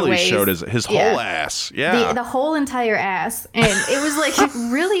in a lot of ways. Really showed his whole ass. Yeah. The whole entire ass. And it was like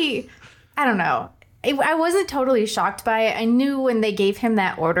really, I don't know. I wasn't totally shocked by it. I knew when they gave him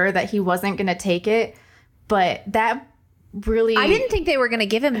that order that he wasn't going to take it. But that really... I didn't think they were going to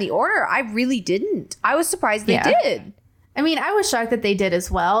give him the order. I really didn't. I was surprised they did. I mean, I was shocked that they did as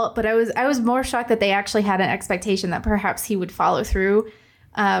well, but I was more shocked that they actually had an expectation that perhaps he would follow through,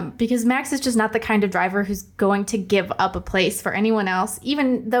 because Max is just not the kind of driver who's going to give up a place for anyone else,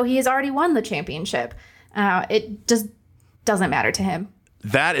 even though he has already won the championship. It just doesn't matter to him.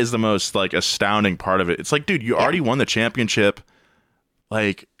 That is the most like astounding part of it. It's like, dude, you already won the championship.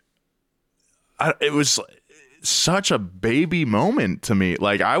 Like, it was such a baby moment to me.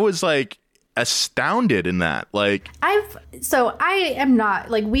 Like, I was like astounded in that. Like, I am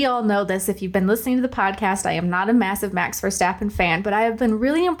not, like, we all know this if you've been listening to the podcast, I am not a massive Max Verstappen fan, but I have been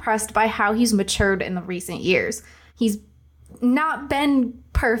really impressed by how he's matured in the recent years. He's not been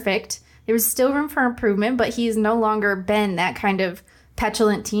perfect. There's still room for improvement, but he's no longer been that kind of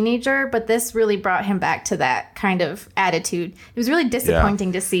petulant teenager, but this really brought him back to that kind of attitude. It was really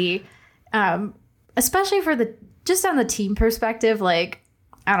disappointing to see, especially for just on the team perspective. Like,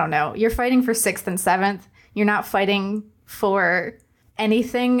 I don't know, you're fighting for 6th and 7th. You're not fighting for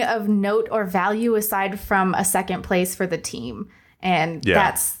anything of note or value aside from a second place for the team. And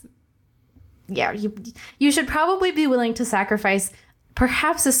you should probably be willing to sacrifice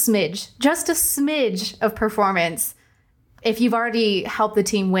perhaps just a smidge of performance if you've already helped the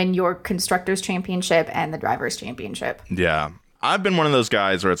team win your Constructors' Championship and the Drivers' Championship. Yeah. I've been one of those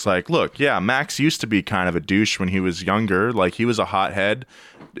guys where it's like, look, yeah, Max used to be kind of a douche when he was younger. Like, he was a hothead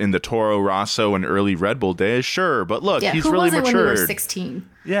in the Toro Rosso and early Red Bull days, sure. But look, he's really matured. When he was 16?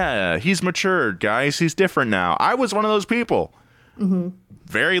 Yeah, he's matured, guys. He's different now. I was one of those people. Mm-hmm.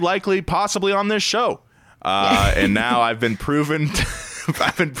 Very likely, possibly on this show. And now I've been proven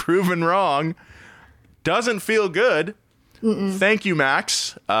wrong. Doesn't feel good. Mm-mm. Thank you,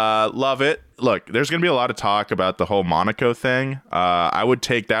 Max. Love it. Look, there's going to be a lot of talk about the whole Monaco thing. I would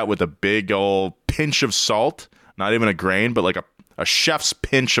take that with a big old pinch of salt. Not even a grain, but like a chef's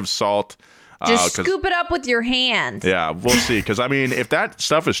pinch of salt. Just scoop it up with your hand. Yeah, we'll see. Because, I mean, if that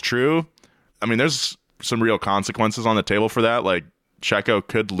stuff is true, I mean, there's some real consequences on the table for that. Like, Checo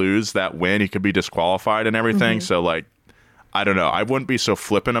could lose that win. He could be disqualified and everything. Mm-hmm. So, like, I don't know. I wouldn't be so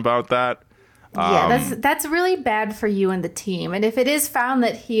flippant about that. That's really bad for you and the team. And if it is found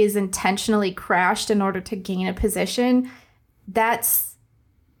that he is intentionally crashed in order to gain a position, that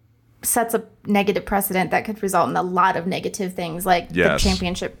sets a negative precedent that could result in a lot of negative things, like the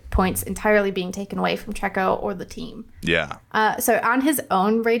championship points entirely being taken away from Checo or the team. Yeah. So on his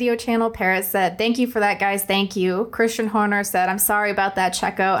own radio channel, Perez said, "Thank you for that, guys. Thank you." Christian Horner said, "I'm sorry about that,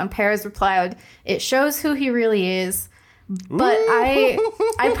 Checo." And Perez replied, "It shows who he really is. But I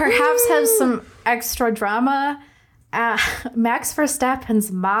perhaps have some extra drama." Max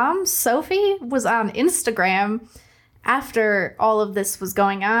Verstappen's mom, Sophie, was on Instagram after all of this was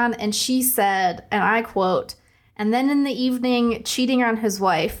going on, and she said, and I quote, "And then in the evening, cheating on his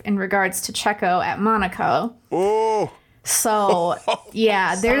wife in regards to Checo at Monaco." Oh. So,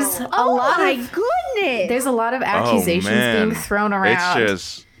 yeah, there's a lot of accusations being thrown around.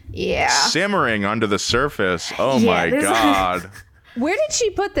 It's just simmering under the surface. Oh my God. Where did she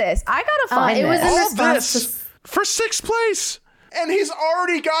put this? I gotta find it. It was in response for 6th place. And he's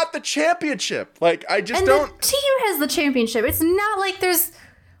already got the championship. Like, I just don't. The team has the championship. It's not like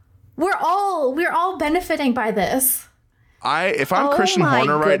we're all benefiting by this. If I'm Christian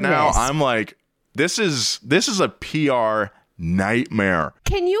Horner right now, I'm like, this is a PR nightmare.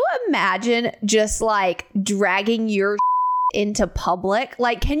 Can you imagine just like dragging your into public?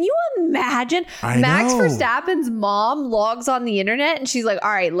 Like, can you imagine Max Verstappen's mom logs on the internet and she's like,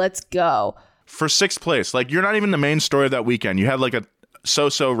 "All right, let's go." For 6th place. Like, you're not even the main story of that weekend. You had like a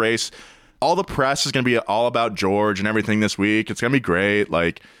so-so race. All the press is going to be all about George and everything this week. It's going to be great.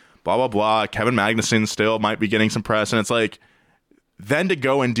 Like, blah, blah, blah. Kevin Magnussen still might be getting some press. And it's like, then to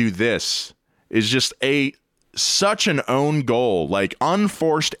go and do this is just such an own goal, like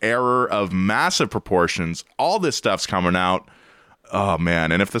unforced error of massive proportions. All this stuff's coming out. Oh,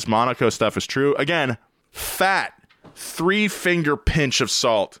 man. And if this Monaco stuff is true, again, fat 3-finger pinch of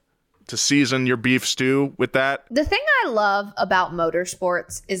salt to season your beef stew with that. The thing I love about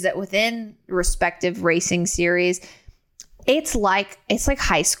motorsports is that within respective racing series, it's like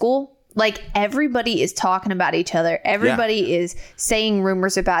high school. Like, everybody is talking about each other. Everybody is saying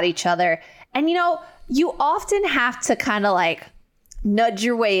rumors about each other. And, you know, you often have to kind of like nudge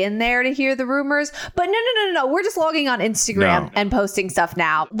your way in there to hear the rumors. But no. We're just logging on Instagram and posting stuff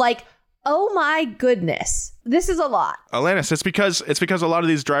now. Like, oh my goodness. This is a lot. Alanis, it's because a lot of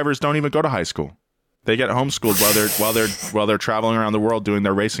these drivers don't even go to high school. They get homeschooled while they're traveling around the world doing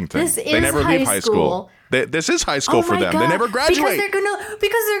their racing thing. They never leave high school. This is high school for them. God. They never graduate because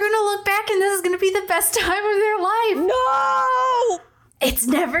they're gonna look back and this is gonna be the best time of their life. No, it's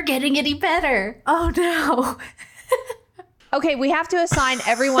never getting any better. Oh no. Okay, we have to assign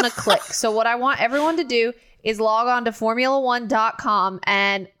everyone a click. So what I want everyone to do is log on to Formula1.com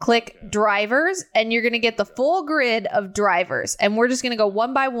and click drivers, and you're going to get the full grid of drivers. And we're just going to go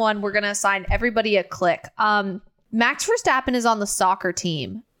one by one. We're going to assign everybody a click. Max Verstappen is on the soccer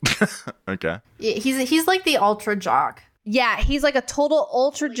team. Okay. He's like the ultra jock. Yeah, he's like a total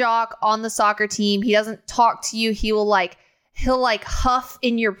ultra jock on the soccer team. He doesn't talk to you. He'll huff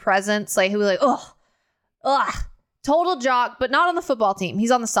in your presence. Like he'll be like, ugh. Total jock, but not on the football team.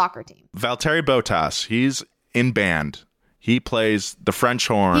 He's on the soccer team. Valtteri Bottas, he's in band. He plays the French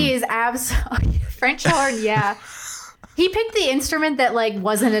horn. He is absolutely French horn, yeah. He picked the instrument that like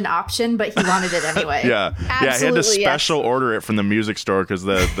wasn't an option, but he wanted it anyway. Yeah. Absolutely, yeah, he had to special order it from the music store because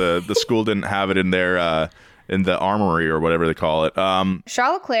the school didn't have it in their in the armory or whatever they call it.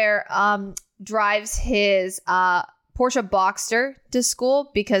 Charles Leclerc drives his Porsche Boxster to school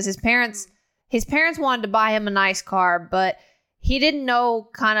because his parents wanted to buy him a nice car, but he didn't know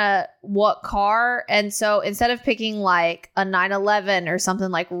kind of what car. And so instead of picking like a 911 or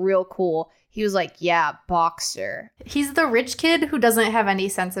something like real cool, he was like, yeah, Boxster. He's the rich kid who doesn't have any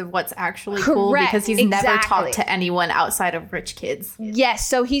sense of what's actually cool because he's never talked to anyone outside of rich kids. Yes.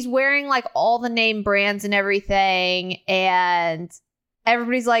 So he's wearing like all the name brands and everything. And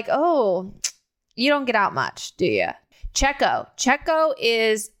everybody's like, oh, you don't get out much, do you? Checo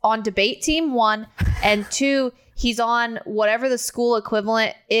is on debate team 1, and 2, he's on whatever the school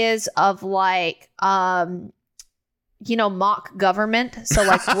equivalent is of like, mock government. So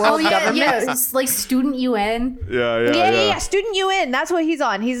like world government. Yeah, it's like student UN. Yeah. Student UN. That's what he's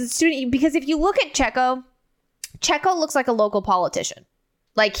on. He's a student because if you look at Checo looks like a local politician.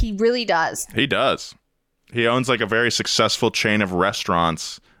 Like he really does. He does. He owns like a very successful chain of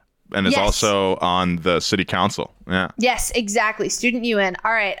restaurants. And is also on the city council. Yeah. Yes, exactly. Student UN.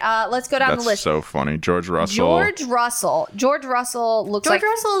 All right. Let's go down the list. That's so funny. George Russell. George Russell looks like... George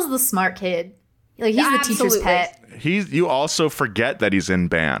Russell is the smart kid. Like he's the teacher's pet. You also forget that he's in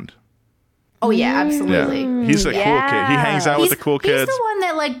band. Oh yeah, absolutely. Yeah. He's a cool kid. He hangs out with the cool kids. He's the one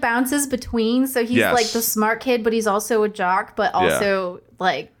that like bounces between. So he's like the smart kid, but he's also a jock, but also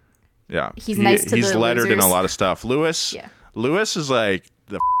like he's nice to the losers. He's lettered in a lot of stuff. Lewis is like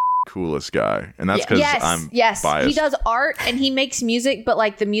the coolest guy, and that's because I'm biased. He does art and he makes music, but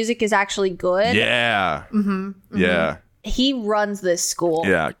like the music is actually good. Yeah. Yeah. He runs this school.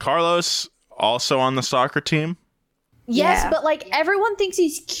 Yeah. Carlos also on the soccer team. Yes, but like everyone thinks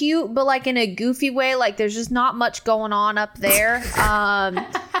he's cute, but like in a goofy way. Like there's just not much going on up there. But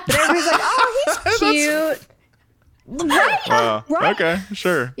everybody's like, oh, he's cute. Right? Okay,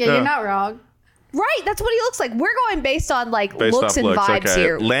 sure. Yeah, you're not wrong. Right, that's what he looks like. We're going based on like looks and vibes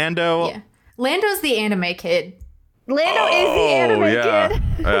here. Lando. Yeah. Lando's the anime kid. Lando is the anime kid.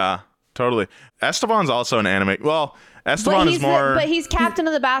 Yeah, totally. Esteban's also an anime. Well, Esteban is more. But he's captain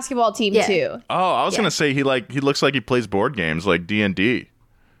of the basketball team too. Oh, I was gonna say he looks like he plays board games like D&D.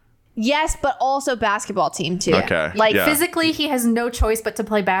 Yes, but also basketball team too. Okay. Like physically, he has no choice but to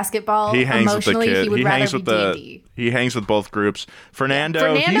play basketball. He hangs with the kid. He would rather be D&D. He hangs with both groups.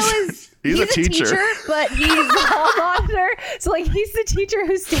 Fernando he's a teacher, but he's the hall monitor. So like he's the teacher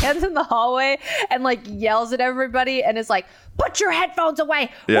who stands in the hallway and like yells at everybody and is like, "Put your headphones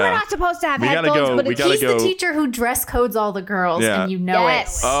away. Yeah. We're not supposed to have headphones." But he's the teacher who dress codes all the girls, and you know it.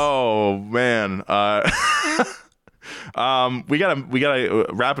 Oh man. We gotta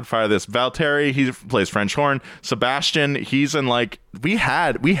rapid fire this. Valtteri, he plays French horn. Sebastian, he's in like we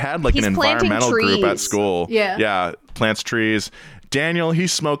had like an environmental group at school. Yeah, plants trees. Daniel,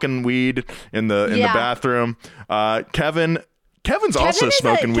 he's smoking weed in the bathroom. Kevin's also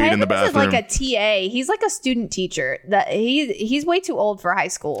smoking weed in the bathroom. He's like a TA. He's like a student teacher. That he's way too old for high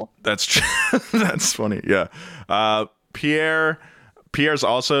school. That's true. That's funny. Yeah. Pierre's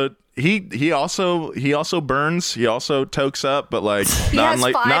also. He also burns. He also tokes up, but like he has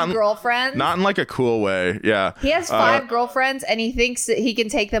five girlfriends. Not in like a cool way. Yeah. He has 5 girlfriends, and he thinks that he can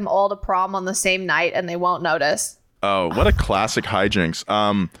take them all to prom on the same night, and they won't notice. Oh, what a classic hijinks.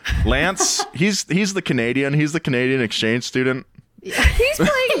 Lance, he's the Canadian. He's the Canadian exchange student. He's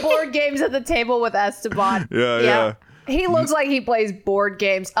playing board games at the table with Esteban. Yeah. He looks like he plays board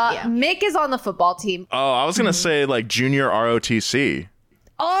games. Mick is on the football team. Oh, I was gonna say like junior ROTC.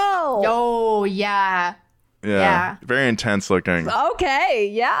 Oh, yeah. Very intense looking. Okay,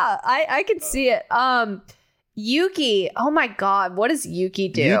 yeah, I can see it. Yuki. Oh my God. What does Yuki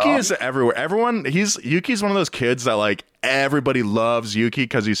do? Yuki is everywhere. Yuki's one of those kids that like everybody loves Yuki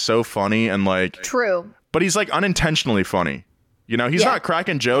because he's so funny and like. True. But he's like unintentionally funny. You know, he's not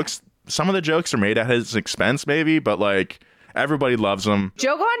cracking jokes. Some of the jokes are made at his expense, maybe, but like everybody loves him.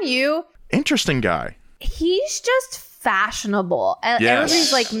 Joke on you. Interesting guy. He's just fashionable. And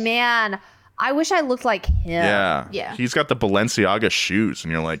everybody's like, man, I wish I looked like him. Yeah. He's got the Balenciaga shoes,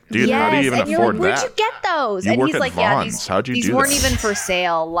 and you're like, dude, how do you even afford Where'd that? you get those? You and work he's at like, Vons. How'd you do that? These weren't even for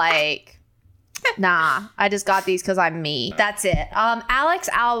sale. Like, nah, I just got these because I'm me. That's it. Alex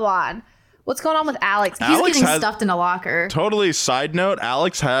Albon. What's going on with Alex? He's getting stuffed in a locker. Totally side note,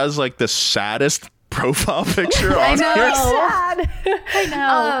 Alex has like the saddest profile picture on here. Sad. I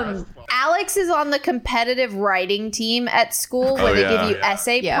know. Alex is on the competitive writing team at school where they give you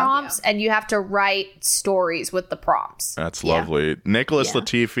essay prompts and you have to write stories with the prompts. That's lovely. Nicholas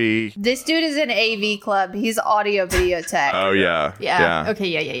Latifi. This dude is in AV Club. He's audio video tech. Oh, yeah. Yeah. Okay,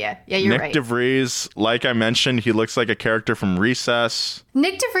 yeah. Yeah, you're right. Nick DeVries, like I mentioned, he looks like a character from Recess.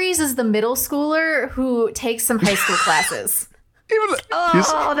 Nick DeVries is the middle schooler who takes some high school classes.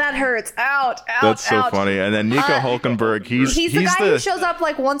 That hurts. Ouch. That's so funny. And then Nico Hulkenberg, he's the guy who shows up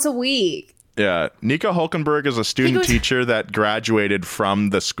like once a week. Yeah. Nico Hulkenberg is a student teacher that graduated from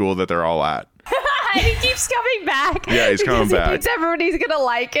the school that they're all at. And he keeps coming back. Yeah, he's coming back. He thinks everybody's going to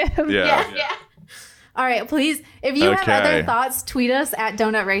like him. Yeah. All right, please, if you have other thoughts, tweet us at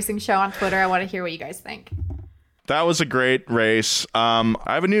Donut Racing Show on Twitter. I want to hear what you guys think. That was a great race. I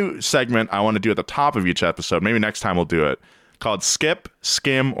have a new segment I want to do at the top of each episode. Maybe next time we'll do it. Called Skip,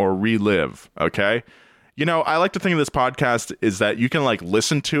 Skim, or Relive, okay? You know, I like to think of this podcast is that you can, like,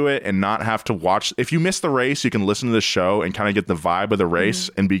 listen to it and not have to watch. If you miss the race, you can listen to the show and kind of get the vibe of the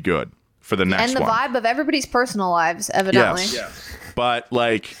race and be good for the next one. And the vibe of everybody's personal lives, evidently. Yes. But,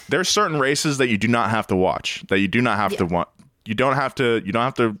 like, there's certain races that you do not have to watch, that you do not have to watch. You don't have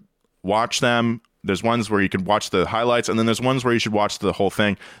to watch them. There's ones where you can watch the highlights, and then there's ones where you should watch the whole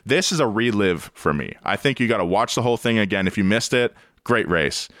thing. This is a relive for me. I think you got to watch the whole thing again. If you missed it, great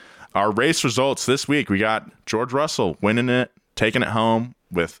race. Our race results this week, we got George Russell winning it, taking it home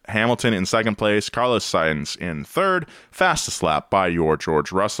with Hamilton in second place, Carlos Sainz in third, fastest lap by your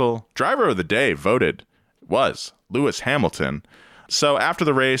George Russell. Driver of the day voted was Lewis Hamilton. So after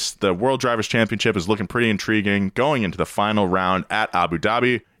the race, the World Drivers' Championship is looking pretty intriguing. Going into the final round at Abu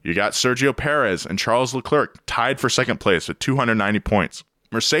Dhabi, you got Sergio Perez and Charles Leclerc tied for second place with 290 points.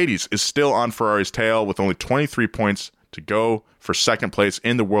 Mercedes is still on Ferrari's tail with only 23 points to go for second place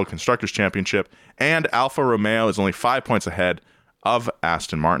in the World Constructors' Championship. And Alfa Romeo is only 5 points ahead of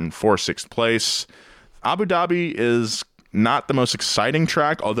Aston Martin for sixth place. Abu Dhabi is not the most exciting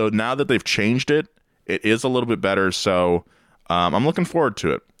track, although now that they've changed it, it is a little bit better. So I'm looking forward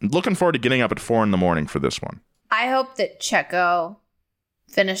to it. I'm looking forward to getting up at 4 a.m. for this one. I hope that Checo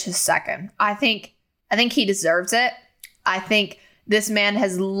finishes second. I think he deserves it. I think this man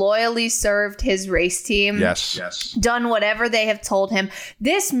has loyally served his race team. Yes. Done whatever they have told him.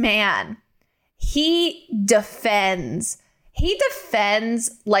 This man, he defends. He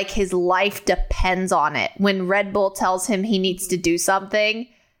defends like his life depends on it. When Red Bull tells him he needs to do something,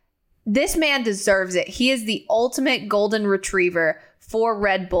 this man deserves it. He is the ultimate golden retriever for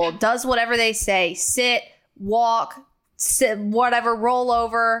Red Bull. Does whatever they say. Sit, walk, whatever, roll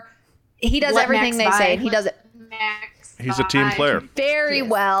over. He does everything they say, and he does it. He's a team player. Very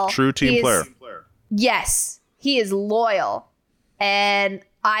well. True team player. Yes, he is loyal, and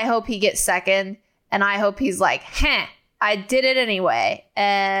I hope he gets second, and I hope he's like, I did it anyway,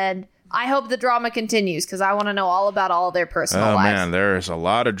 and I hope the drama continues because I want to know all about all of their personal lives. Oh, man, there's a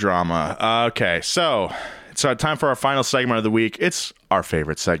lot of drama. Okay, so it's time for our final segment of the week. It's our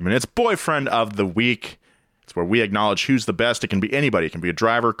favorite segment. It's Boyfriend of the Week. It's where we acknowledge who's the best. It can be anybody. It can be a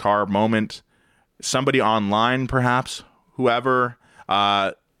driver, car, moment, somebody online, perhaps, whoever.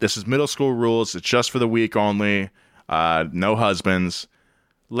 This is middle school rules. It's just for the week only. No husbands.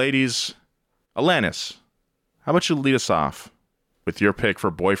 Ladies, Alanis, how about you lead us off with your pick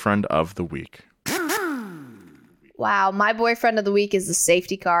for Boyfriend of the Week? Wow, my Boyfriend of the Week is the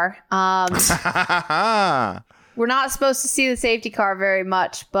safety car. We're not supposed to see the safety car very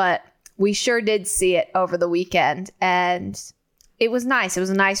much, but we sure did see it over the weekend, and it was nice. It was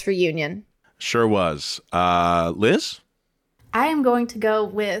a nice reunion. Sure was. Liz? I am going to go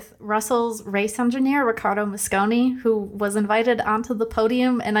with Russell's race engineer, Riccardo Mosconi, who was invited onto the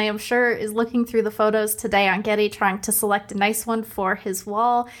podium and I am sure is looking through the photos today on Getty, trying to select a nice one for his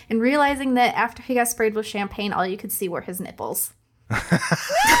wall and realizing that after he got sprayed with champagne, all you could see were his nipples. Are you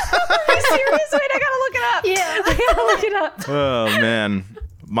serious? Wait, I gotta look it up. Yeah, I gotta look it up. Oh, man.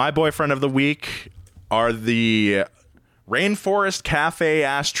 My Boyfriend of the Week, are the Rainforest Cafe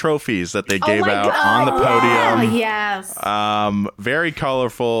ass trophies that they gave out on the podium. Oh, yes. Very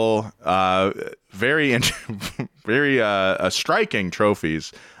colorful, very striking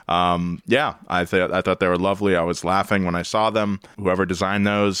trophies. I thought they were lovely. I was laughing when I saw them. Whoever designed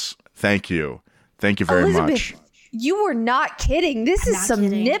those, thank you very Elizabeth, much. You were not kidding. This is some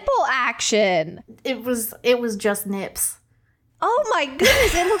nipple action. It was just nips. Oh my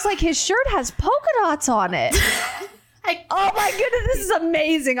goodness! It looks like his shirt has polka dots on it. Oh my goodness, this is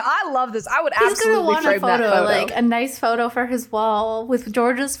amazing. I love this. I would absolutely frame that photo. Like a nice photo for his wall with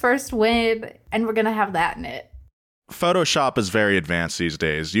Georgia's first win, and we're gonna have that in it. Photoshop is very advanced these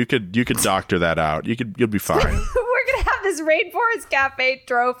days. You could doctor that out. You'll be fine. We're gonna have this Rainforest Cafe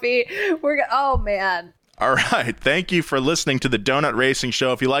trophy. Oh man. All right. Thank you for listening to the Donut Racing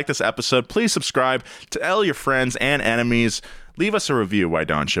Show. If you like this episode, please subscribe, tell your friends and enemies. Leave us a review, why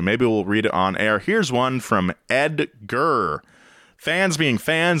don't you? Maybe we'll read it on air. Here's one from Edgar. Fans being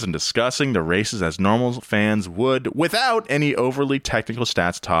fans and discussing the races as normal fans would without any overly technical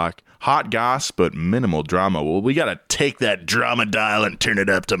stats talk. Hot goss, but minimal drama. Well, we got to take that drama dial and turn it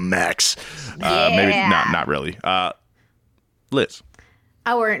up to max. Maybe not really. Liz.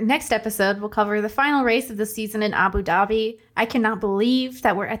 Our next episode will cover the final race of the season in Abu Dhabi. I cannot believe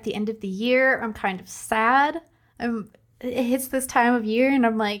that we're at the end of the year. I'm kind of sad. It hits this time of year and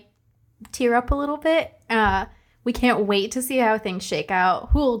I'm like, tear up a little bit. We can't wait to see how things shake out.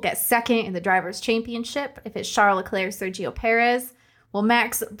 Who will get second in the Drivers' Championship? If it's Charles Leclerc, Sergio Perez. Will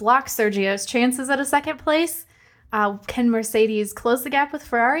Max block Sergio's chances at a second place? Can Mercedes close the gap with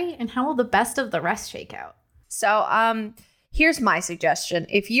Ferrari? And how will the best of the rest shake out? So, here's my suggestion.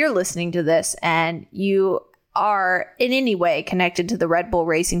 If you're listening to this and you are in any way connected to the Red Bull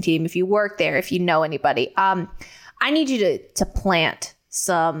racing team, if you work there, if you know anybody, I need you to plant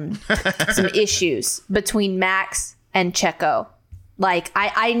some issues between Max and Checo. Like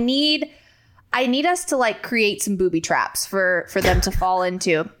I need us to like create some booby traps for them to fall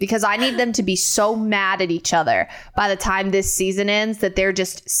into, because I need them to be so mad at each other by the time this season ends that they're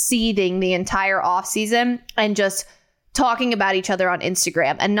just seething the entire off season and just talking about each other on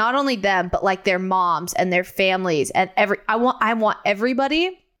Instagram. And not only them, but like their moms and their families and I want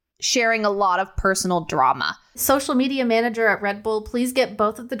everybody sharing a lot of personal drama. Social media manager at Red Bull, please get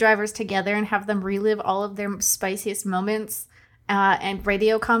both of the drivers together and have them relive all of their spiciest moments and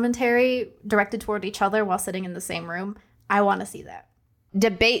radio commentary directed toward each other while sitting in the same room. I want to see that.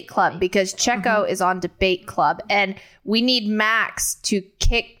 Debate Club, because Checo is on Debate Club, and we need Max to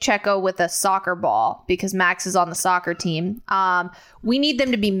kick Checo with a soccer ball because Max is on the soccer team. We need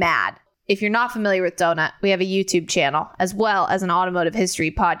them to be mad. If you're not familiar with Donut, we have a YouTube channel as well as an automotive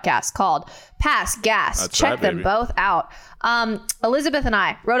history podcast called Pass Gas. That's Check right, them baby. both out. Elizabeth and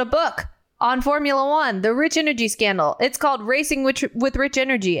I wrote a book on Formula One, the Rich Energy scandal. It's called Racing with Rich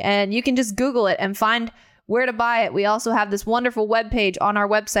Energy, and you can just Google it and find where to buy it. We also have this wonderful webpage on our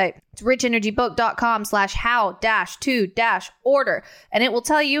website. It's richenergybook.com/how-to-order, and it will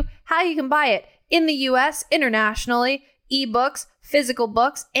tell you how you can buy it in the US, internationally, ebooks, physical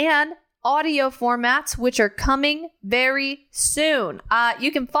books, and audio formats, which are coming very soon.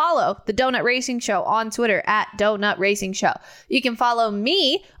 You can follow the Donut Racing Show on Twitter at Donut Racing Show. You can follow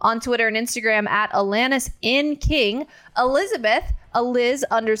me on Twitter and Instagram at Alanis N. King. Elizabeth,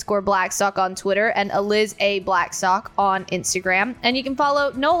 Liz_Blackstock on Twitter and Liz A. Blackstock on Instagram. And you can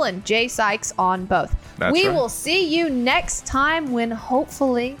follow Nolan J. Sykes on both. We will see you next time when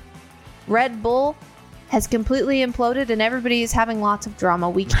hopefully Red Bull has completely imploded and everybody is having lots of drama.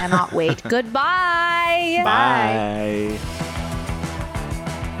 We cannot wait. Goodbye. Bye.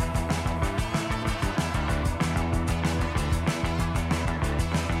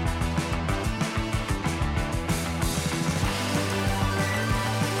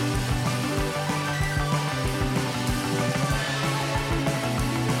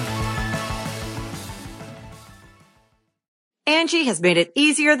 Angie has made it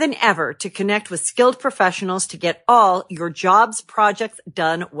easier than ever to connect with skilled professionals to get all your jobs projects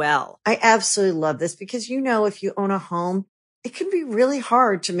done well. I absolutely love this because, you know, if you own a home, it can be really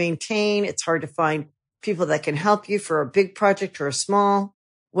hard to maintain. It's hard to find people that can help you for a big project or a small.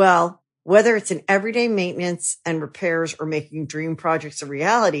 Well, whether it's in everyday maintenance and repairs or making dream projects a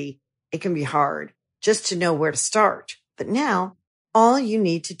reality, it can be hard just to know where to start. But now all you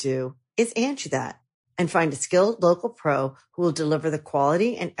need to do is Angie that and find a skilled local pro who will deliver the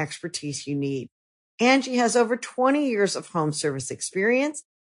quality and expertise you need. Angie has over 20 years of home service experience,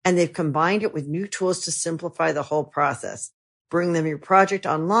 and they've combined it with new tools to simplify the whole process. Bring them your project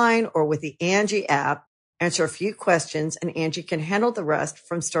online or with the Angie app, answer a few questions, and Angie can handle the rest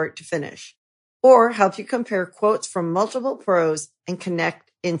from start to finish. or help you compare quotes from multiple pros and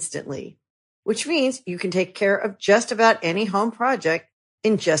connect instantly. Which means you can take care of just about any home project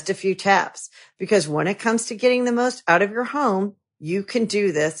in just a few taps. Because when it comes to getting the most out of your home, you can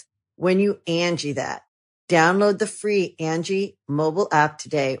do this when you Angie that. Download the free Angie mobile app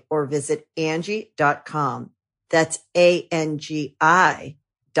today or visit Angie.com. That's ANGI.com.